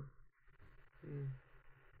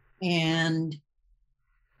and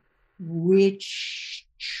which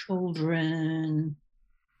children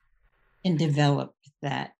can develop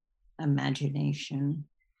that imagination.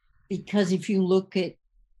 Because if you look at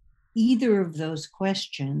either of those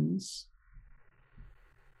questions,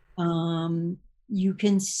 you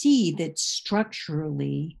can see that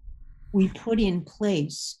structurally we put in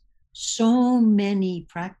place so many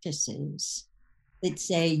practices that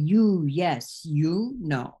say you yes, you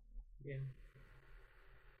no. Yeah.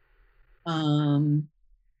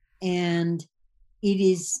 And it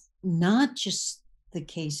is not just the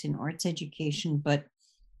case in arts education, but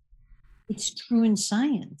it's true in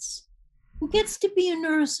science. Who gets to be a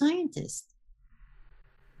neuroscientist?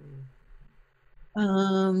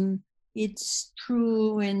 It's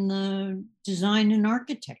true in the design and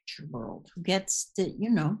architecture world. Who gets to,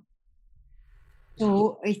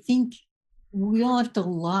 So I think we all have to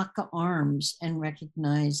lock arms and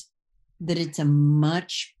recognize that it's a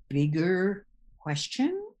much bigger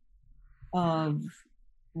question of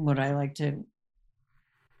what I like to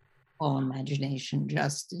call imagination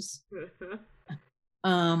justice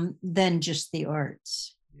than just the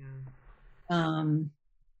arts. Yeah.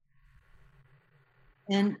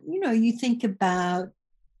 And, you think about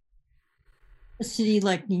a city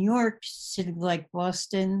like New York, city like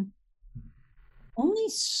Boston, only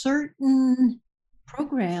certain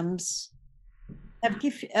programs have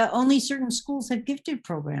only certain schools have gifted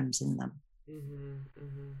programs in them.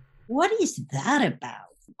 What is that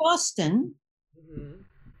about? Boston,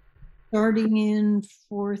 starting in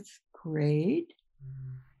 4th grade,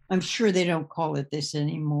 I'm sure they don't call it this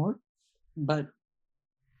anymore, but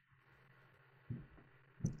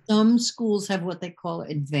some schools have what they call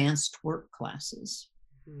advanced work classes,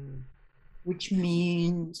 which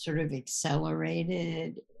means sort of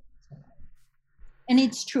accelerated. And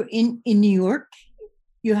it's true in New York,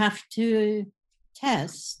 you have to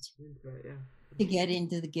test to get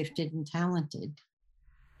into the gifted and talented.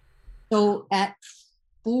 So at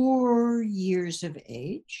 4 years of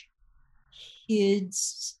age,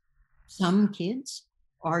 some kids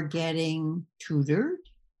are getting tutored,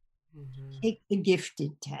 take the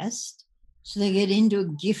gifted test, so they get into a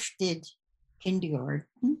gifted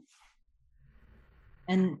kindergarten,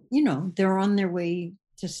 and they're on their way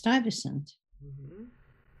to Stuyvesant.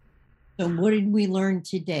 So what did we learn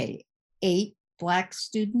today? 8 Black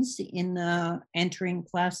students in the entering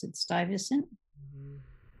class at Stuyvesant.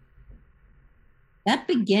 That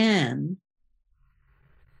began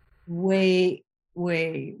way,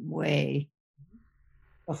 way, way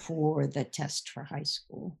before the test for high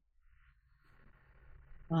school.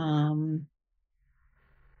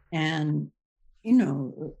 And,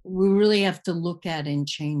 we really have to look at and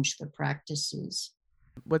change the practices.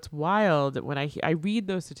 What's wild when I read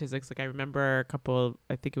those statistics, like I remember a couple,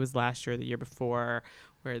 I think it was last year or the year before,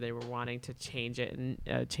 where they were wanting to change it and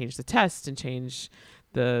change the test and change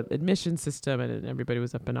the admission system, and everybody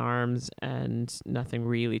was up in arms and nothing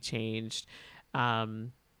really changed.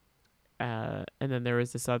 And then there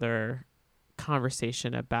was this other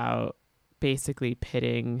conversation about basically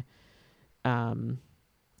pitting,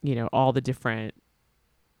 all the different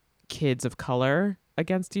kids of color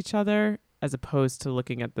against each other, as opposed to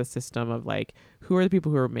looking at the system of like, who are the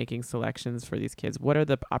people who are making selections for these kids? What are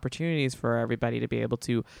the opportunities for everybody to be able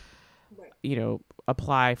to,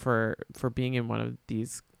 apply for being in one of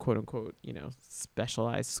these quote unquote,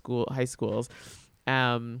 specialized high schools.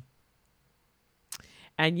 And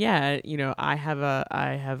yeah, I have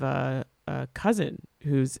a cousin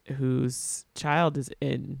whose child is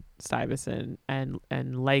in Stuyvesant and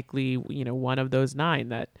likely, one of those 9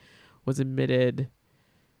 that was admitted,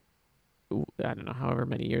 I don't know, however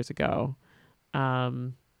many years ago.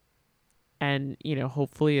 And and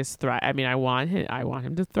hopefully is thrive. I mean, I want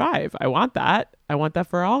him to thrive. I want that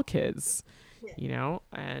for all kids.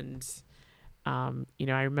 And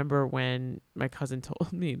I remember when my cousin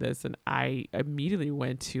told me this, and I immediately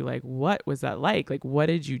went to like, what was that like? Like, what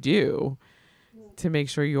did you do to make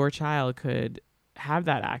sure your child could have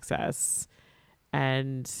that access?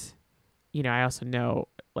 And I also know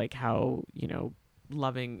like how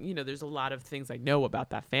loving, there's a lot of things I know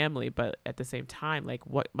about that family, but at the same time, like,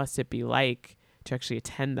 what must it be like to actually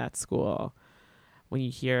attend that school when you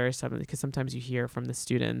hear something, because sometimes you hear from the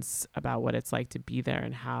students about what it's like to be there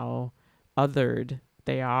and how othered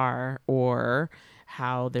they are, or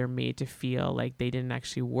how they're made to feel like they didn't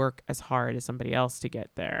actually work as hard as somebody else to get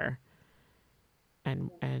there.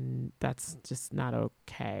 And that's just not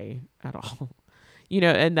okay at all.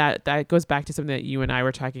 And that goes back to something that you and I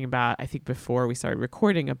were talking about, I think, before we started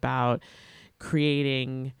recording, about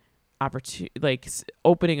creating like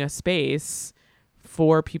opening a space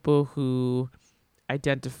for people who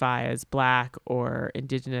identify as Black or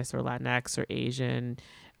Indigenous or Latinx or Asian,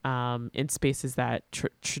 in spaces that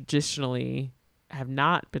traditionally have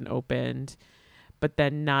not been opened, but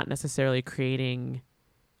then not necessarily creating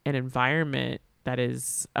an environment that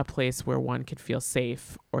is a place where one could feel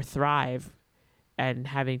safe or thrive, and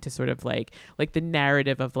having to sort of like the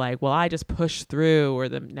narrative of like, well, I just push through, or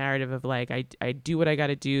the narrative of like, I do what I got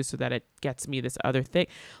to do so that it gets me this other thing.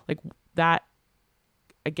 Like that,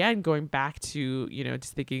 again, going back to,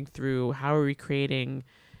 just thinking through how are we creating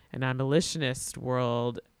an abolitionist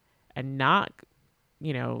world and not,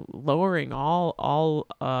 lowering all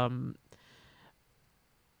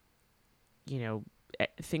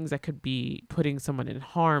things that could be putting someone in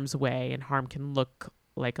harm's way, and harm can look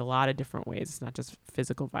like a lot of different ways. It's not just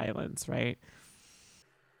physical violence, right?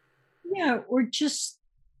 Yeah, or just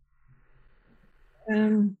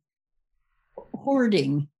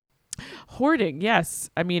hoarding. Hoarding, yes.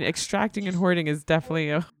 I mean, extracting and hoarding is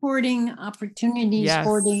definitely hoarding opportunities, yes.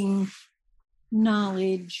 Hoarding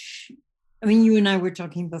knowledge. I mean, you and I were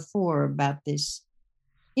talking before about this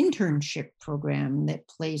internship program that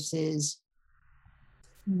places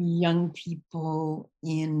young people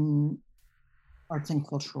in arts and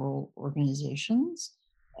cultural organizations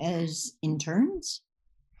as interns.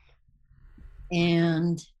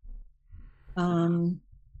 And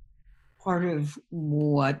part of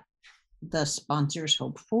what the sponsors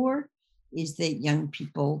hope for is that young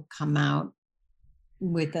people come out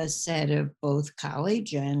with a set of both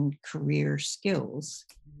college and career skills.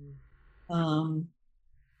 And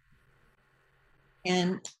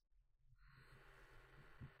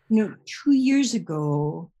 2 years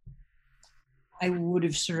ago, I would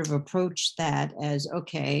have sort of approached that as,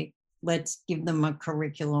 okay, let's give them a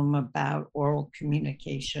curriculum about oral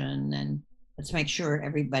communication, and let's make sure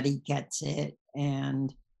everybody gets it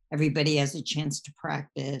and everybody has a chance to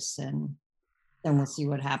practice, and then we'll see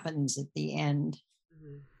what happens at the end.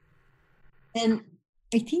 And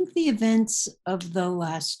I think the events of the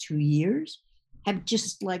last 2 years have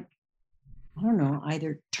just like, I don't know,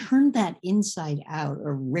 either turned that inside out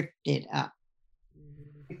or ripped it up.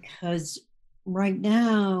 Because right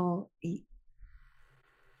now, I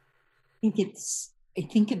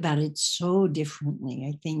think about it so differently.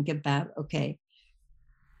 I think about, okay,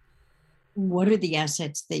 what are the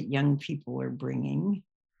assets that young people are bringing?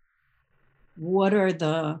 What are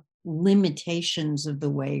the limitations of the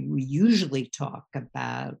way we usually talk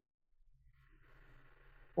about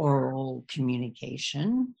oral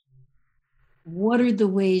communication? What are the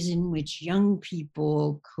ways in which young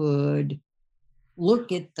people could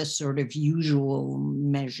look at the sort of usual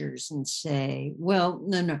measures and say, well,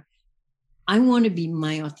 no, I want to be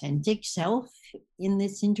my authentic self in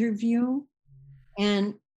this interview?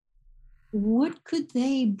 And what could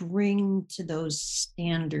they bring to those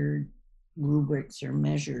standard rubrics or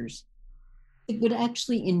measures that would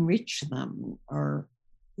actually enrich them, or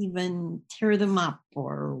even tear them up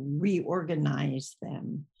or reorganize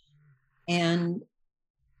them? And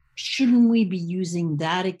shouldn't we be using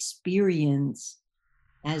that experience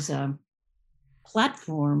as a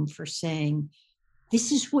platform for saying,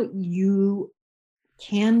 this is what you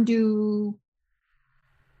can do,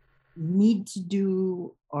 need to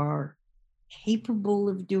do, are capable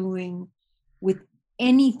of doing with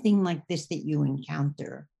anything like this that you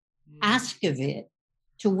encounter? Ask of it,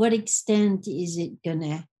 to what extent is it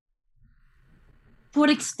gonna, to what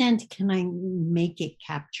extent can I make it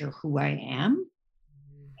capture who I am?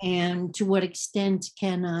 And to what extent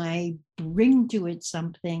can I bring to it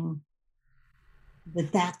something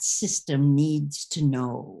that system needs to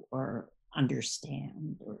know or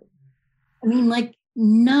understand? Or, I mean, like,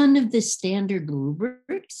 none of the standard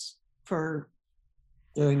rubrics for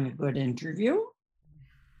doing a good interview,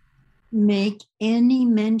 make any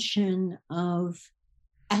mention of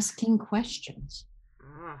asking questions.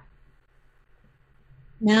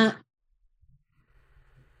 Now,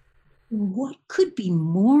 what could be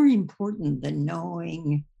more important than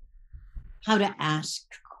knowing how to ask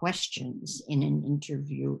questions in an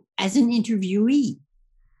interview as an interviewee?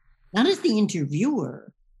 Not as the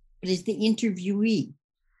interviewer, but as the interviewee.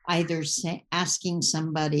 Either asking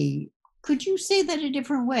somebody, could you say that a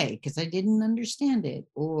different way? Because I didn't understand it.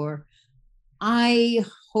 Or I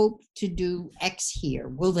hope to do X here.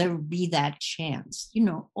 Will there be that chance? You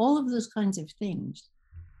know, all of those kinds of things.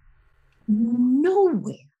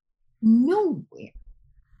 Nowhere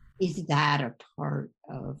is that a part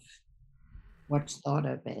of what's thought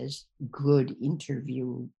of as good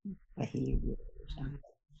interview behavior or something.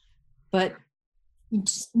 But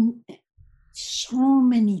it's so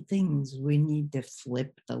many things we need to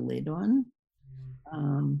flip the lid on.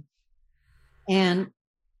 And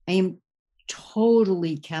I am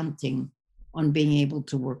totally counting on being able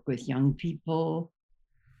to work with young people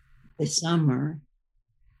this summer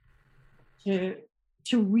to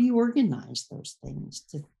reorganize those things,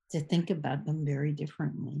 to think about them very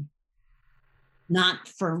differently. Not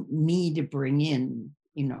for me to bring in,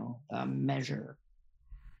 you know, a measure.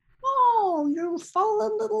 Oh, you fall a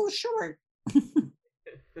little short.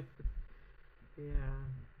 Yeah.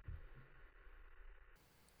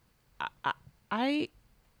 I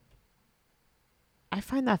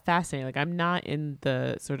find that fascinating. Like, I'm not in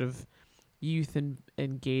the sort of youth and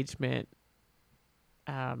engagement,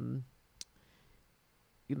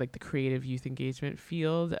 like the creative youth engagement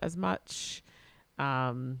field as much.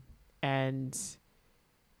 And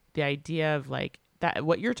the idea of like that,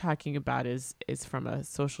 what you're talking about is from a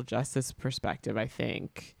social justice perspective, I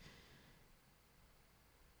think.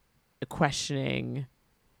 Questioning,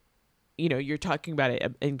 you know, you're talking about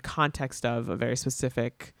it in context of a very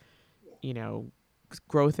specific, you know,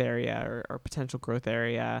 growth area or potential growth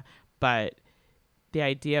area, but the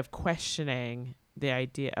idea of questioning, the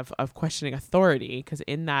idea of questioning authority, because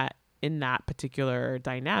in that particular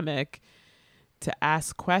dynamic, to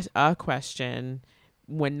ask a question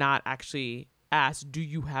when not actually asked, do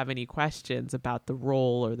you have any questions about the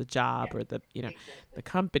role or the job or the, you know, the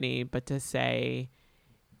company, but to say,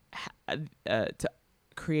 to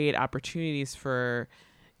create opportunities for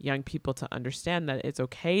young people to understand that it's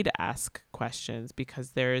okay to ask questions,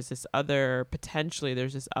 because there's this other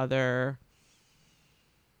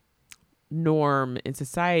norm in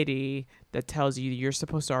society that tells you you're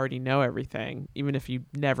supposed to already know everything, even if you've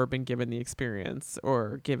never been given the experience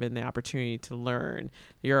or given the opportunity to learn.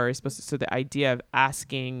 You're already supposed to. So the idea of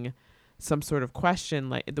asking some sort of question,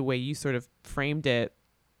 like the way you sort of framed it,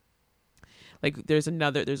 like there's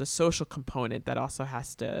a social component that also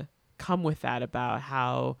has to come with that, about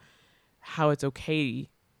how it's okay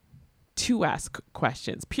to ask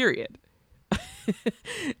questions, period.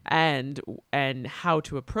 and how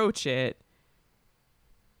to approach it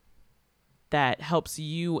that helps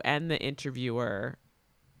you and the interviewer,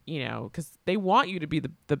 you know, because they want you to be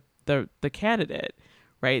the candidate,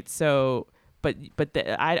 right? So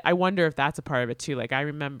I wonder if that's a part of it too. Like, I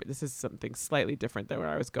remember, this is something slightly different than where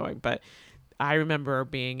I was going, but I remember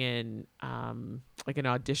being in like an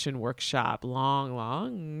audition workshop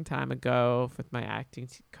long time ago with my acting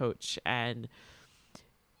coach, and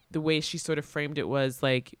the way she sort of framed it was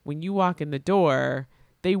like, when you walk in the door,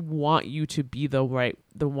 they want you to be the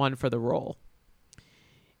one for the role.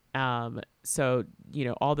 So, you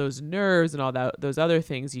know, all those nerves and all those other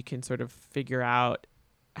things you can sort of figure out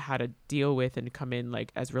how to deal with and come in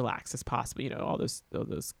like as relaxed as possible, you know, all those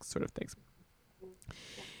sort of things.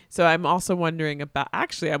 So I'm also wondering about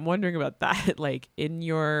that, like in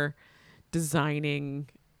your designing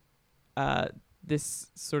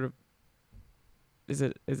this sort of, is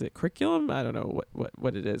it curriculum? I don't know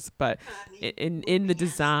what it is, but in the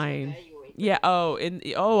design. Yeah.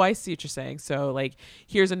 I see what you're saying. So like,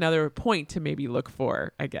 here's another point to maybe look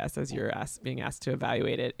for, I guess, as you're being asked to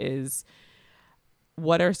evaluate it, is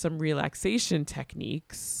what are some relaxation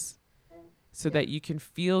techniques so that you can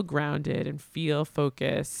feel grounded and feel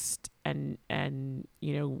focused and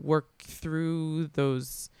you know, work through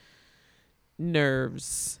those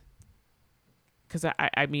nerves. Because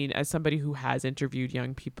I mean, as somebody who has interviewed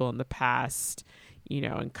young people in the past, you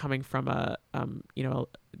know, and coming from you know,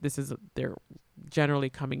 they're generally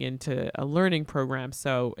coming into a learning program,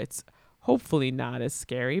 so it's hopefully not as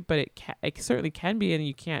scary, but it certainly can be, and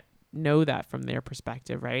you can't know that from their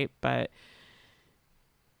perspective, right? But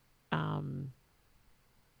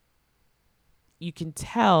you can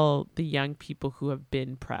tell the young people who have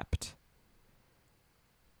been prepped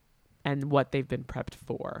and what they've been prepped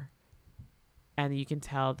for. And you can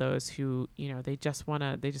tell those who, they just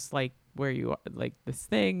like where you are, like this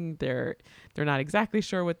thing, they're not exactly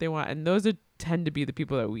sure what they want. And those tend to be the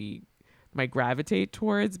people that we might gravitate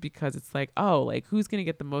towards, because it's like, oh, like who's going to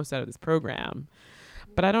get the most out of this program?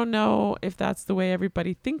 But I don't know if that's the way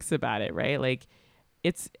everybody thinks about it, right? Like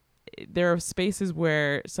there are spaces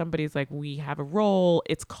where somebody's like, we have a role,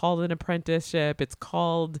 it's called an apprenticeship, it's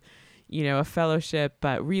called, a fellowship,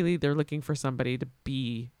 but really they're looking for somebody to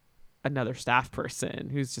be another staff person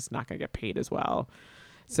who's just not going to get paid as well.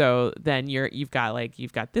 So then you've got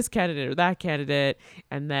this candidate or that candidate,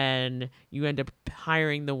 and then you end up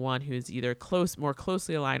hiring the one who's either more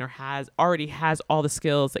closely aligned, or already has all the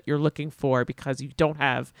skills that you're looking for, because you don't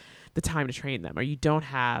have the time to train them, or you don't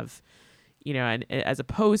have, and as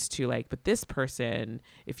opposed to like, but this person,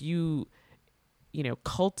 if you,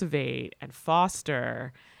 cultivate and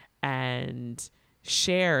foster and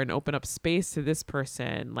share and open up space to this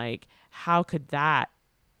person, like how could that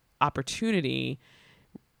opportunity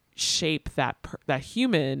shape that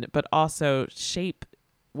human, but also shape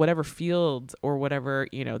whatever field or whatever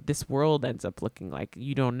this world ends up looking like?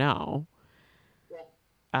 You don't know.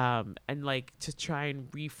 And like to try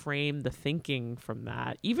and reframe the thinking from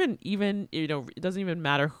that, even it doesn't even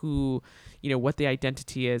matter who, what the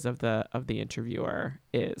identity is of the interviewer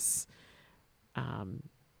is.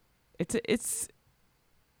 It's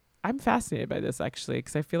I'm fascinated by this, actually,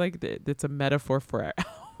 because I feel like it's a metaphor for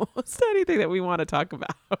almost anything that we want to talk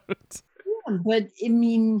about. Yeah, but I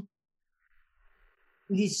mean,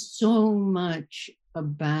 it is so much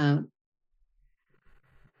about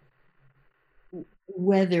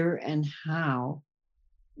whether and how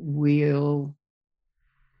we'll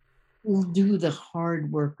do the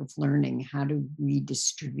hard work of learning how to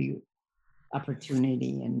redistribute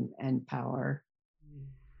opportunity and power.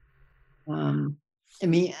 I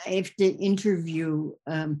mean, I have to interview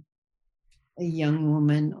a young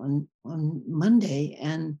woman on Monday,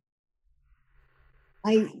 and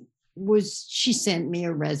she sent me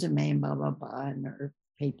a resume and blah, blah, blah, and her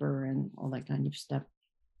paper and all that kind of stuff.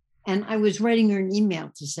 And I was writing her an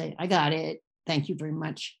email to say, I got it. Thank you very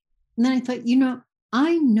much. And then I thought,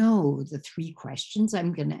 I know the 3 questions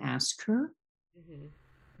I'm going to ask her. Mm-hmm.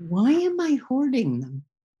 Why am I hoarding them?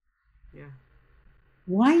 Yeah.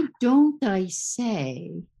 Why don't I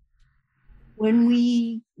say, when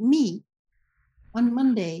we meet on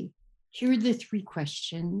Monday, here are the 3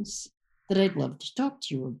 questions that I'd love to talk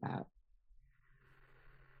to you about?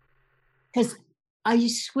 Because I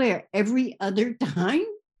swear, every other time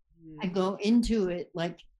I go into it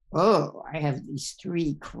like, oh, I have these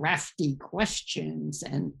 3 crafty questions,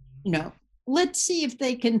 and, let's see if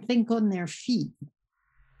they can think on their feet.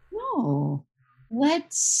 No,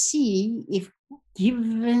 let's see if,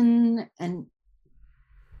 given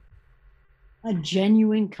a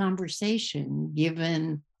genuine conversation,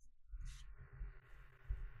 given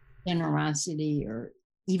generosity or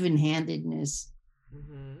even-handedness,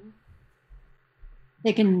 mm-hmm.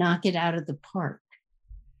 they can knock it out of the park.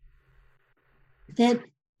 That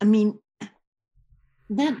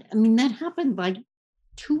happened like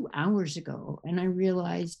 2 hours ago, and I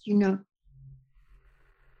realized,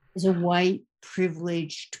 as a white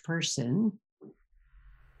privileged person,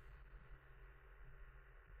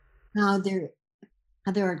 how there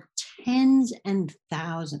are tens and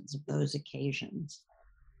thousands of those occasions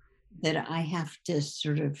that I have to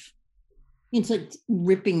sort of, it's like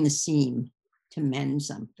ripping the seam to mend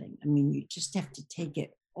something. I mean, you just have to take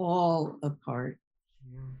it all apart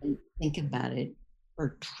and think about it,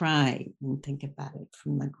 or try and think about it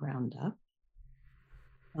from the ground up.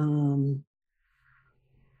 On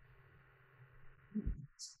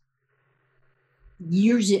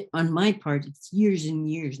my part, it's years and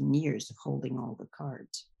years and years of holding all the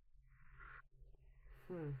cards.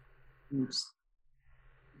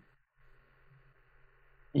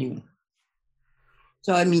 Anyway,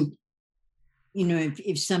 so I mean,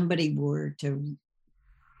 if somebody were to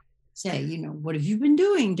say, what have you been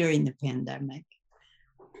doing during the pandemic?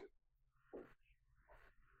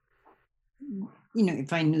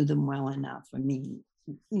 If I knew them well enough, I mean,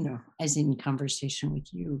 as in conversation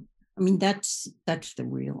with you, I mean, that's the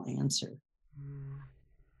real answer.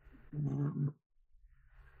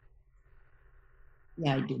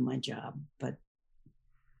 Yeah, I do my job, but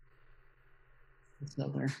it's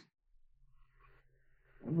other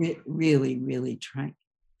really, really trying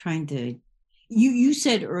to. You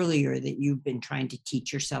said earlier that you've been trying to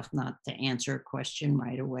teach yourself not to answer a question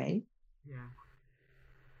right away. Yeah.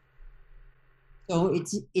 So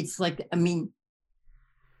it's like, I mean,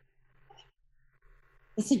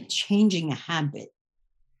 it's like changing a habit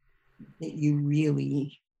that you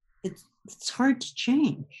really it's hard to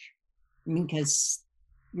change. I mean, because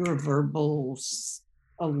you're a verbal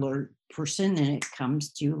alert person and it comes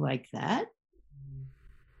to you like that.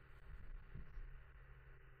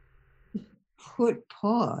 Put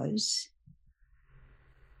pause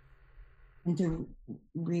and to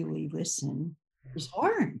really listen is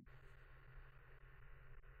hard.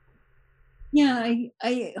 Yeah,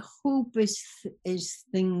 I hope as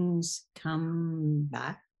things come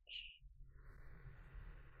back,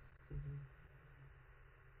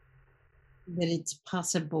 that it's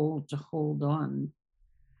possible to hold on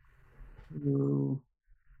to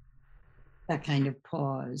that kind of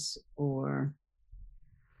pause, or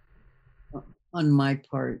on my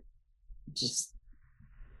part, just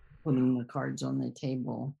putting the cards on the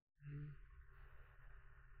table.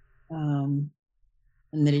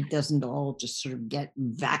 And that it doesn't all just sort of get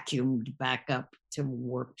vacuumed back up to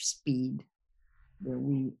warp speed, where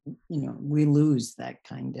we lose that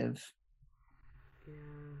kind of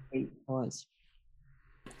pause.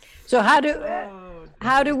 So how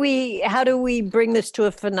do we bring this to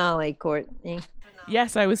a finale, Courtney?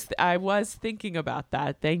 Yes, I was thinking about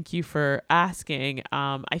that. Thank you for asking.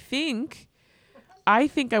 I think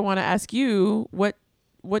I want to ask you, what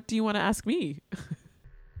do you want to ask me?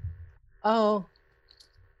 Oh,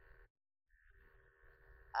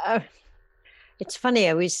 it's funny.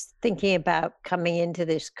 I was thinking about coming into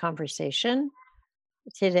this conversation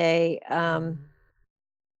today, and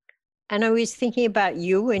I was thinking about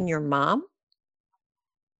you and your mom,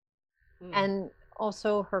 and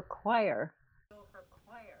also her choir.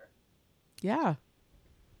 Yeah.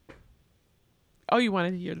 Oh, you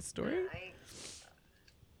wanted to hear the story?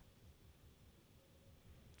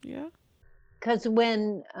 Yeah. Because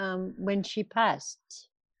when she passed,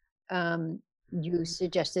 you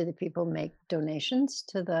suggested that people make donations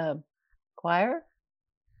to the choir.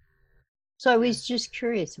 So I was just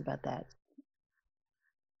curious about that.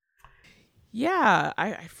 Yeah,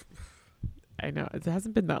 I know it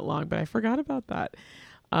hasn't been that long, but I forgot about that.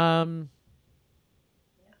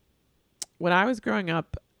 When I was growing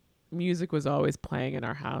up, music was always playing in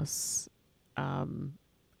our house.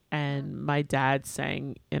 And my dad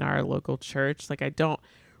sang in our local church. Like, I don't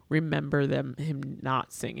remember him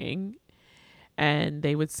not singing. And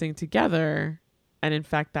they would sing together. And in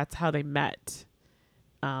fact, that's how they met.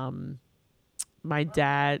 My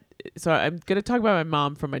dad, so I'm going to talk about my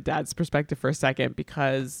mom from my dad's perspective for a second,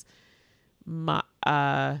 because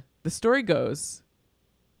the story goes,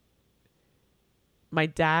 my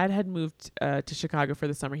dad had moved to Chicago for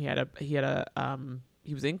the summer. He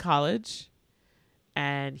was in college,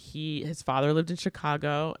 and his father lived in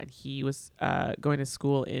Chicago, and he was going to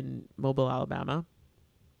school in Mobile, Alabama.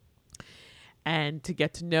 And to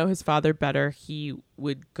get to know his father better, he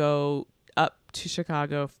would go up to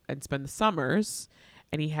Chicago and spend the summers,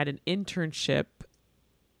 and he had an internship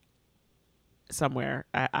somewhere.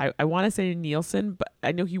 I want to say Nielsen, but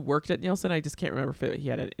I know he worked at Nielsen. I just can't remember if he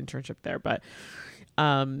had an internship there, but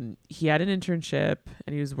he had an internship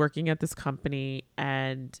and he was working at this company,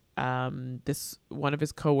 and this one of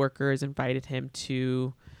his coworkers invited him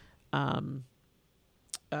to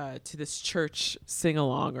this church sing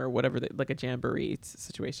along or whatever, like a jamboree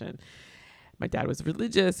situation. My dad was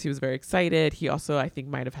religious. He was very excited. He also, I think,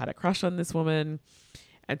 might have had a crush on this woman.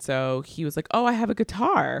 And so he was like, "Oh, I have a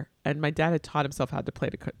guitar." And my dad had taught himself how to play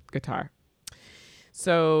the guitar.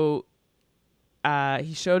 So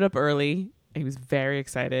he showed up early. He was very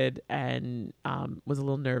excited and was a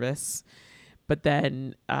little nervous. But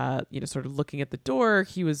then, sort of looking at the door,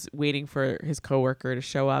 he was waiting for his coworker to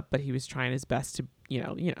show up, but he was trying his best to,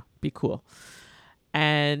 be cool.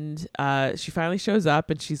 And she finally shows up,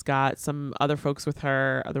 and she's got some other folks with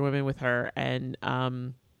her, other women with her. And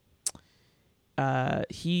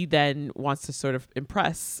he then wants to sort of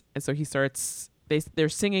impress. And so he starts, they're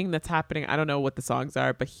singing, that's happening. I don't know what the songs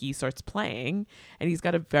are, but he starts playing, and he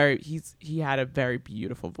had a very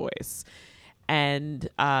beautiful voice. And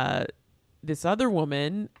this other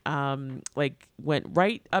woman, went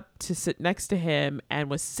right up to sit next to him and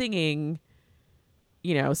was singing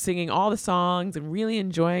all the songs and really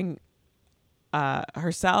enjoying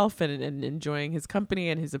herself and enjoying his company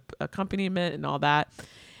and his accompaniment and all that.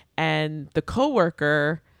 And the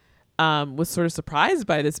coworker was sort of surprised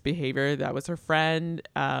by this behavior. That was her friend.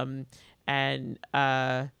 That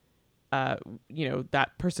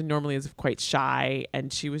person normally is quite shy,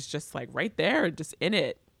 and she was just like right there, just in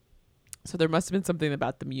it. So there must have been something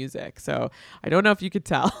about the music. So I don't know if you could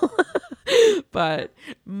tell, but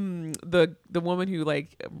the woman who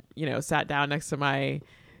sat down next to my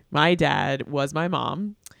dad was my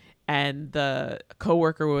mom, and the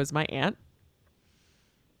coworker was my aunt.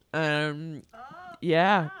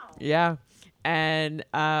 Yeah. Yeah. And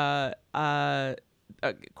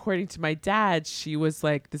according to my dad, she was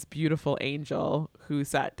like this beautiful angel who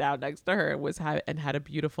sat down next to her and had a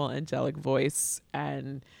beautiful angelic voice,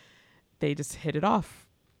 and they just hit it off.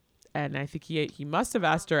 And I think he must have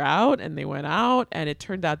asked her out, and they went out, and it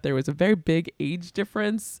turned out there was a very big age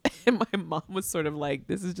difference. And my mom was sort of like,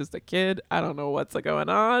 this is just a kid. I don't know what's going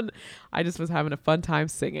on. I just was having a fun time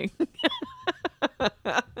singing.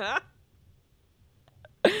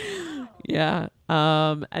 Yeah.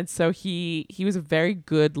 And so he was a very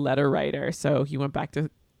good letter writer. So he went back to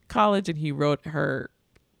college and he wrote her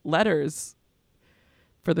letters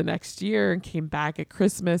for the next year and came back at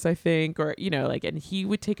Christmas, I think, or, and he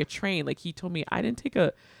would take a train. Like he told me, I didn't take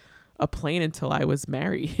a plane until I was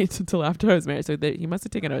married, until after I was married. So he must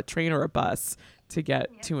have taken a train or a bus to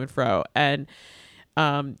get to and fro. And,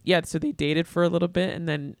 so they dated for a little bit. And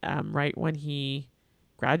then, right when he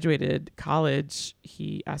graduated college,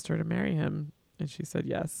 he asked her to marry him, and she said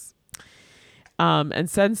yes. And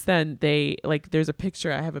since then, there's a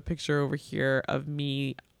picture. I have a picture over here of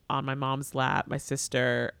me on my mom's lap, my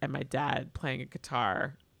sister, and my dad playing a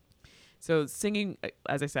guitar. So singing,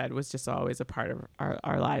 as I said, was just always a part of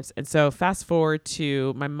our lives. And so fast forward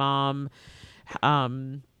to my mom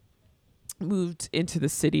moved into the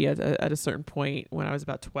city at a certain point when I was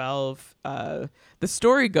about 12. The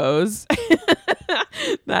story goes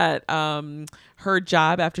that her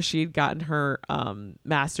job, after she had gotten her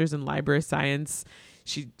master's in library science,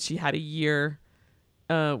 she had a year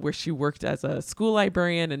where she worked as a school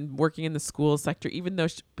librarian and working in the school sector, even though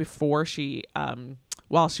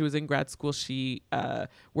while she was in grad school, she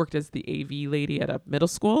worked as the AV lady at a middle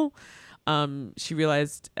school. She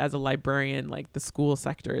realized as a librarian, like the school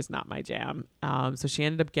sector is not my jam. So she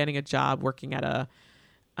ended up getting a job working at a,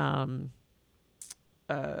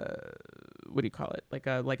 what do you call it? Like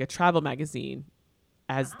a travel magazine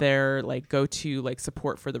as their like go-to like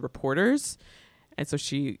support for the reporters. And so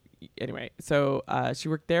she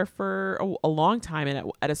worked there for a long time.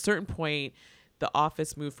 And at a certain point, the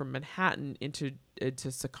office moved from Manhattan into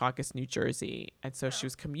Secaucus, New Jersey. And so she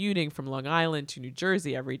was commuting from Long Island to New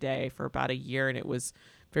Jersey every day for about a year. And it was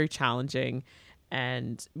very challenging.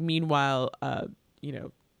 And meanwhile,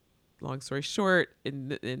 long story short, in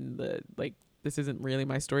the like, this isn't really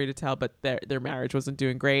my story to tell, but their marriage wasn't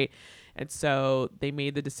doing great. And so they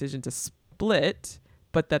made the decision to split,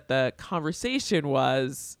 but that the conversation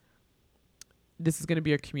was, this is going to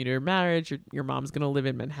be a commuter marriage. Your mom's going to live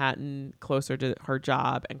in Manhattan closer to her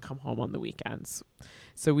job and come home on the weekends.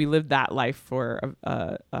 So we lived that life for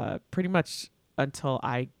pretty much until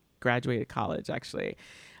I graduated college, actually.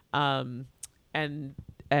 And in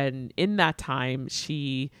that time,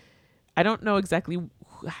 I don't know exactly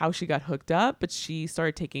how she got hooked up, but she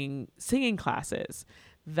started taking singing classes.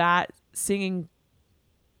 That singing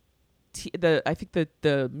I think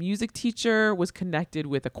the music teacher was connected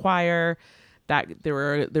with a choir. That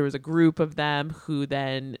there was a group of them who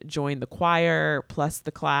then joined the choir plus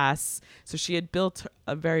the class. So she had built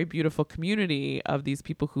a very beautiful community of these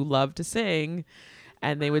people who loved to sing,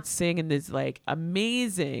 and they would sing in these like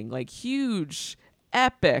amazing, like huge,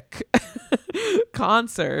 epic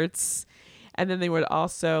concerts. And then they would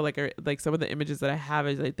also like some of the images that I have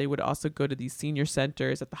is like they would also go to these senior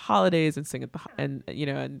centers at the holidays and sing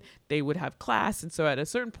and they would have class. And so at a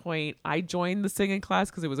certain point, I joined the singing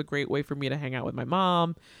class because it was a great way for me to hang out with my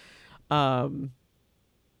mom. So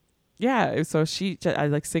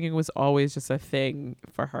singing was always just a thing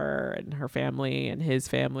for her and her family and his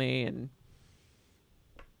family, and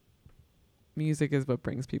music is what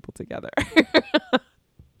brings people together.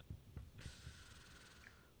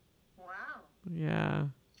 Yeah.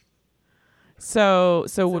 So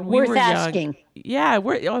when we were young,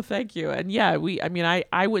 thank you. And yeah,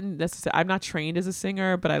 I wouldn't necessarily, I'm not trained as a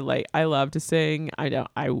singer, but I love to sing. I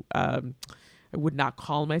would not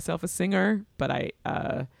call myself a singer, but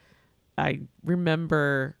I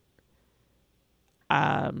remember,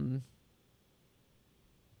 I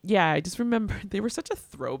just remember they were such a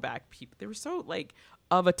throwback people. They were so like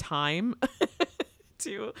of a time.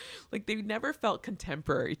 Too. Like they never felt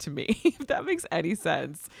contemporary to me, if that makes any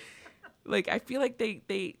sense. Like I feel like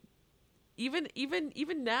they even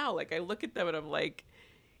now, like I look at them and I'm like,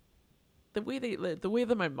 the way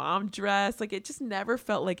that my mom dressed, like it just never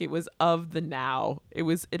felt like it was of the now.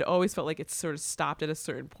 It always felt like it sort of stopped at a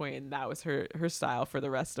certain point, and that was her style for the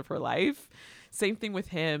rest of her life. Same thing with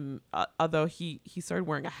him, although he started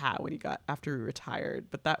wearing a hat after he retired,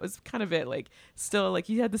 but that was kind of it. Like still, like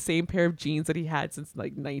he had the same pair of jeans that he had since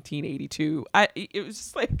like 1982. It was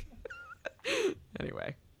just like,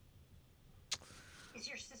 anyway. Is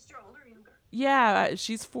your sister older or younger? Yeah,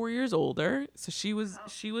 she's 4 years older. So she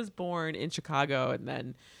was born in Chicago, and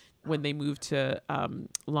then when they moved to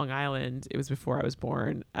Long Island, it was before I was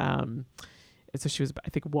born. And so she was, I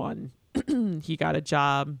think, 1. He got a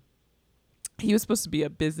job. He was supposed to be a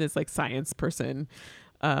business, like, science person.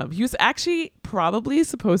 He was actually probably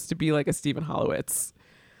supposed to be like a Stephen Hollowitz,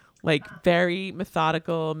 like very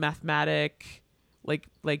methodical, mathematic,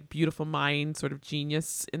 like beautiful mind, sort of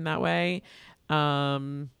genius in that way.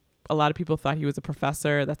 A lot of people thought he was a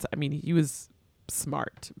professor. He was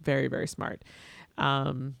smart, very, very smart,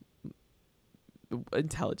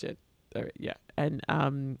 intelligent. Yeah.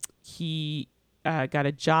 And he got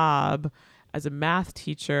a job as a math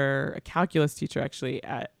teacher, a calculus teacher, actually,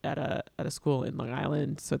 at a school in Long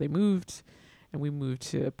Island. So they moved, and we moved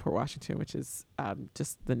to Port Washington, which is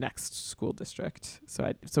just the next school district.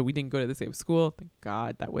 So we didn't go to the same school. Thank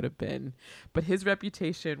God, that would have been. But his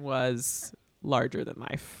reputation was larger than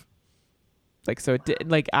life. Like, so it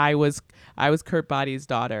did, like, I was Kurt Body's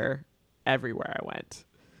daughter everywhere I went.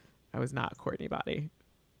 I was not Courtney Body.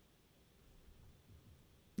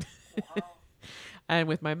 And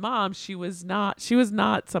with my mom, she was not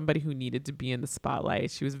somebody who needed to be in the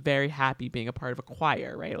spotlight. She was very happy being a part of a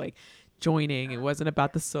choir, right? Like joining. It wasn't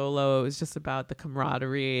about the solo. It was just about the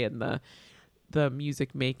camaraderie and the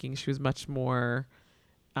music making. She was much more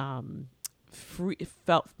free,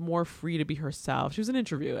 felt more free to be herself. She was an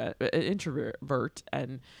introvert,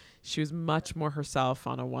 and she was much more herself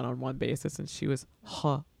on a one-on-one basis, and she was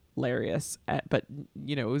hilarious. But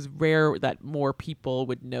it was rare that more people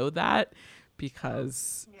would know that,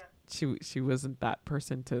 because she wasn't that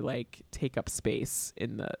person to like take up space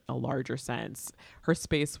in a larger sense. Her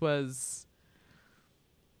space was,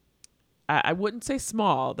 I wouldn't say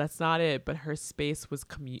small, that's not it, but her space was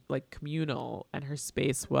communal, and her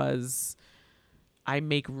space was, I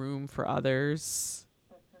make room for others,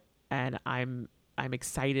 and I'm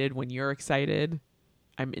excited when you're excited.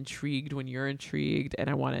 I'm intrigued when you're intrigued, and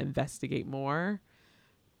I want to investigate more,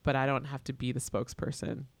 but I don't have to be the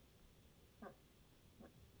spokesperson.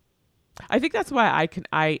 I think that's why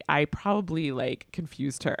I probably like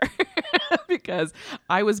confused her because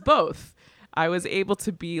I was both. I was able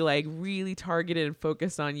to be like really targeted and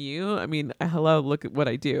focused on you. I mean, hello, look at what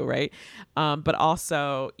I do, right? But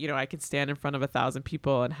also, I can stand in front of 1,000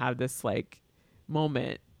 people and have this like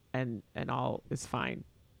moment, and all is fine,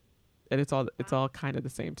 and it's all kind of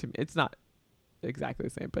the same to me. It's not exactly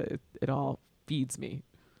the same, but it all feeds me.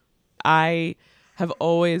 I have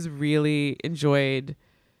always really enjoyed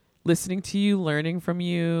listening to you, learning from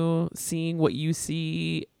you, seeing what you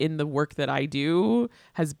see in the work that I do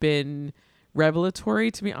has been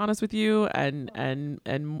revelatory, to be honest with you. And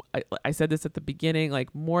I said this at the beginning,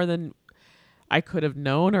 like more than I could have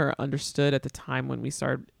known or understood at the time when we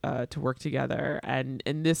started to work together. And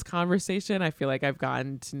in this conversation, I feel like I've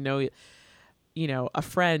gotten to know, a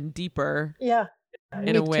friend deeper. Yeah.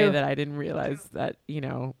 In a way that I didn't realize that,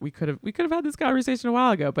 we could have had this conversation a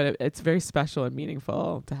while ago, but it's very special and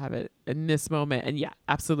meaningful to have it in this moment. And yeah,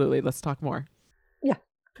 absolutely. Let's talk more. Yeah.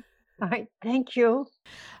 All right. Thank you.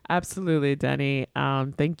 Absolutely, Denny.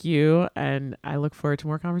 Thank you. And I look forward to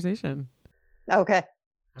more conversation. Okay.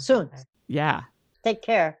 Soon. Yeah. Take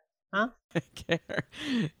care. Huh? Take care.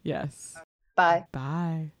 Yes. Bye.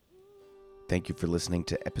 Bye. Thank you for listening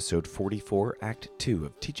to episode 44, Act 2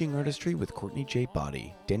 of Teaching Artistry with Courtney J.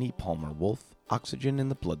 Body, Denny Palmer Wolf, Oxygen in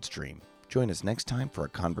the Bloodstream. Join us next time for a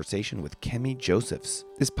conversation with Kemi Josephs.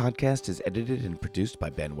 This podcast is edited and produced by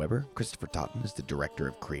Ben Weber. Christopher Totten is the director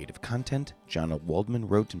of creative content. Jonna Waldman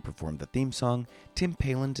wrote and performed the theme song. Tim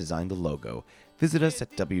Palin designed the logo. Visit us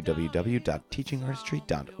at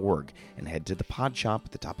www.teachingartistry.org and head to the pod shop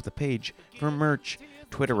at the top of the page for merch.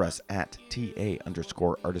 Twitter us at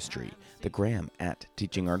TA_artistry, the gram at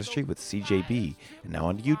Teaching Artistry with CJB, and now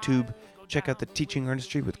on YouTube. Check out the Teaching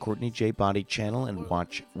Artistry with Courtney J. Body channel and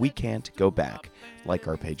watch We Can't Go Back. Like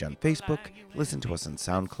our page on Facebook, listen to us on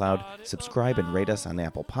SoundCloud, subscribe and rate us on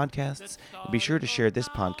Apple Podcasts, and be sure to share this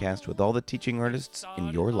podcast with all the teaching artists in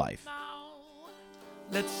your life.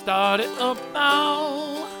 Let's start it up now.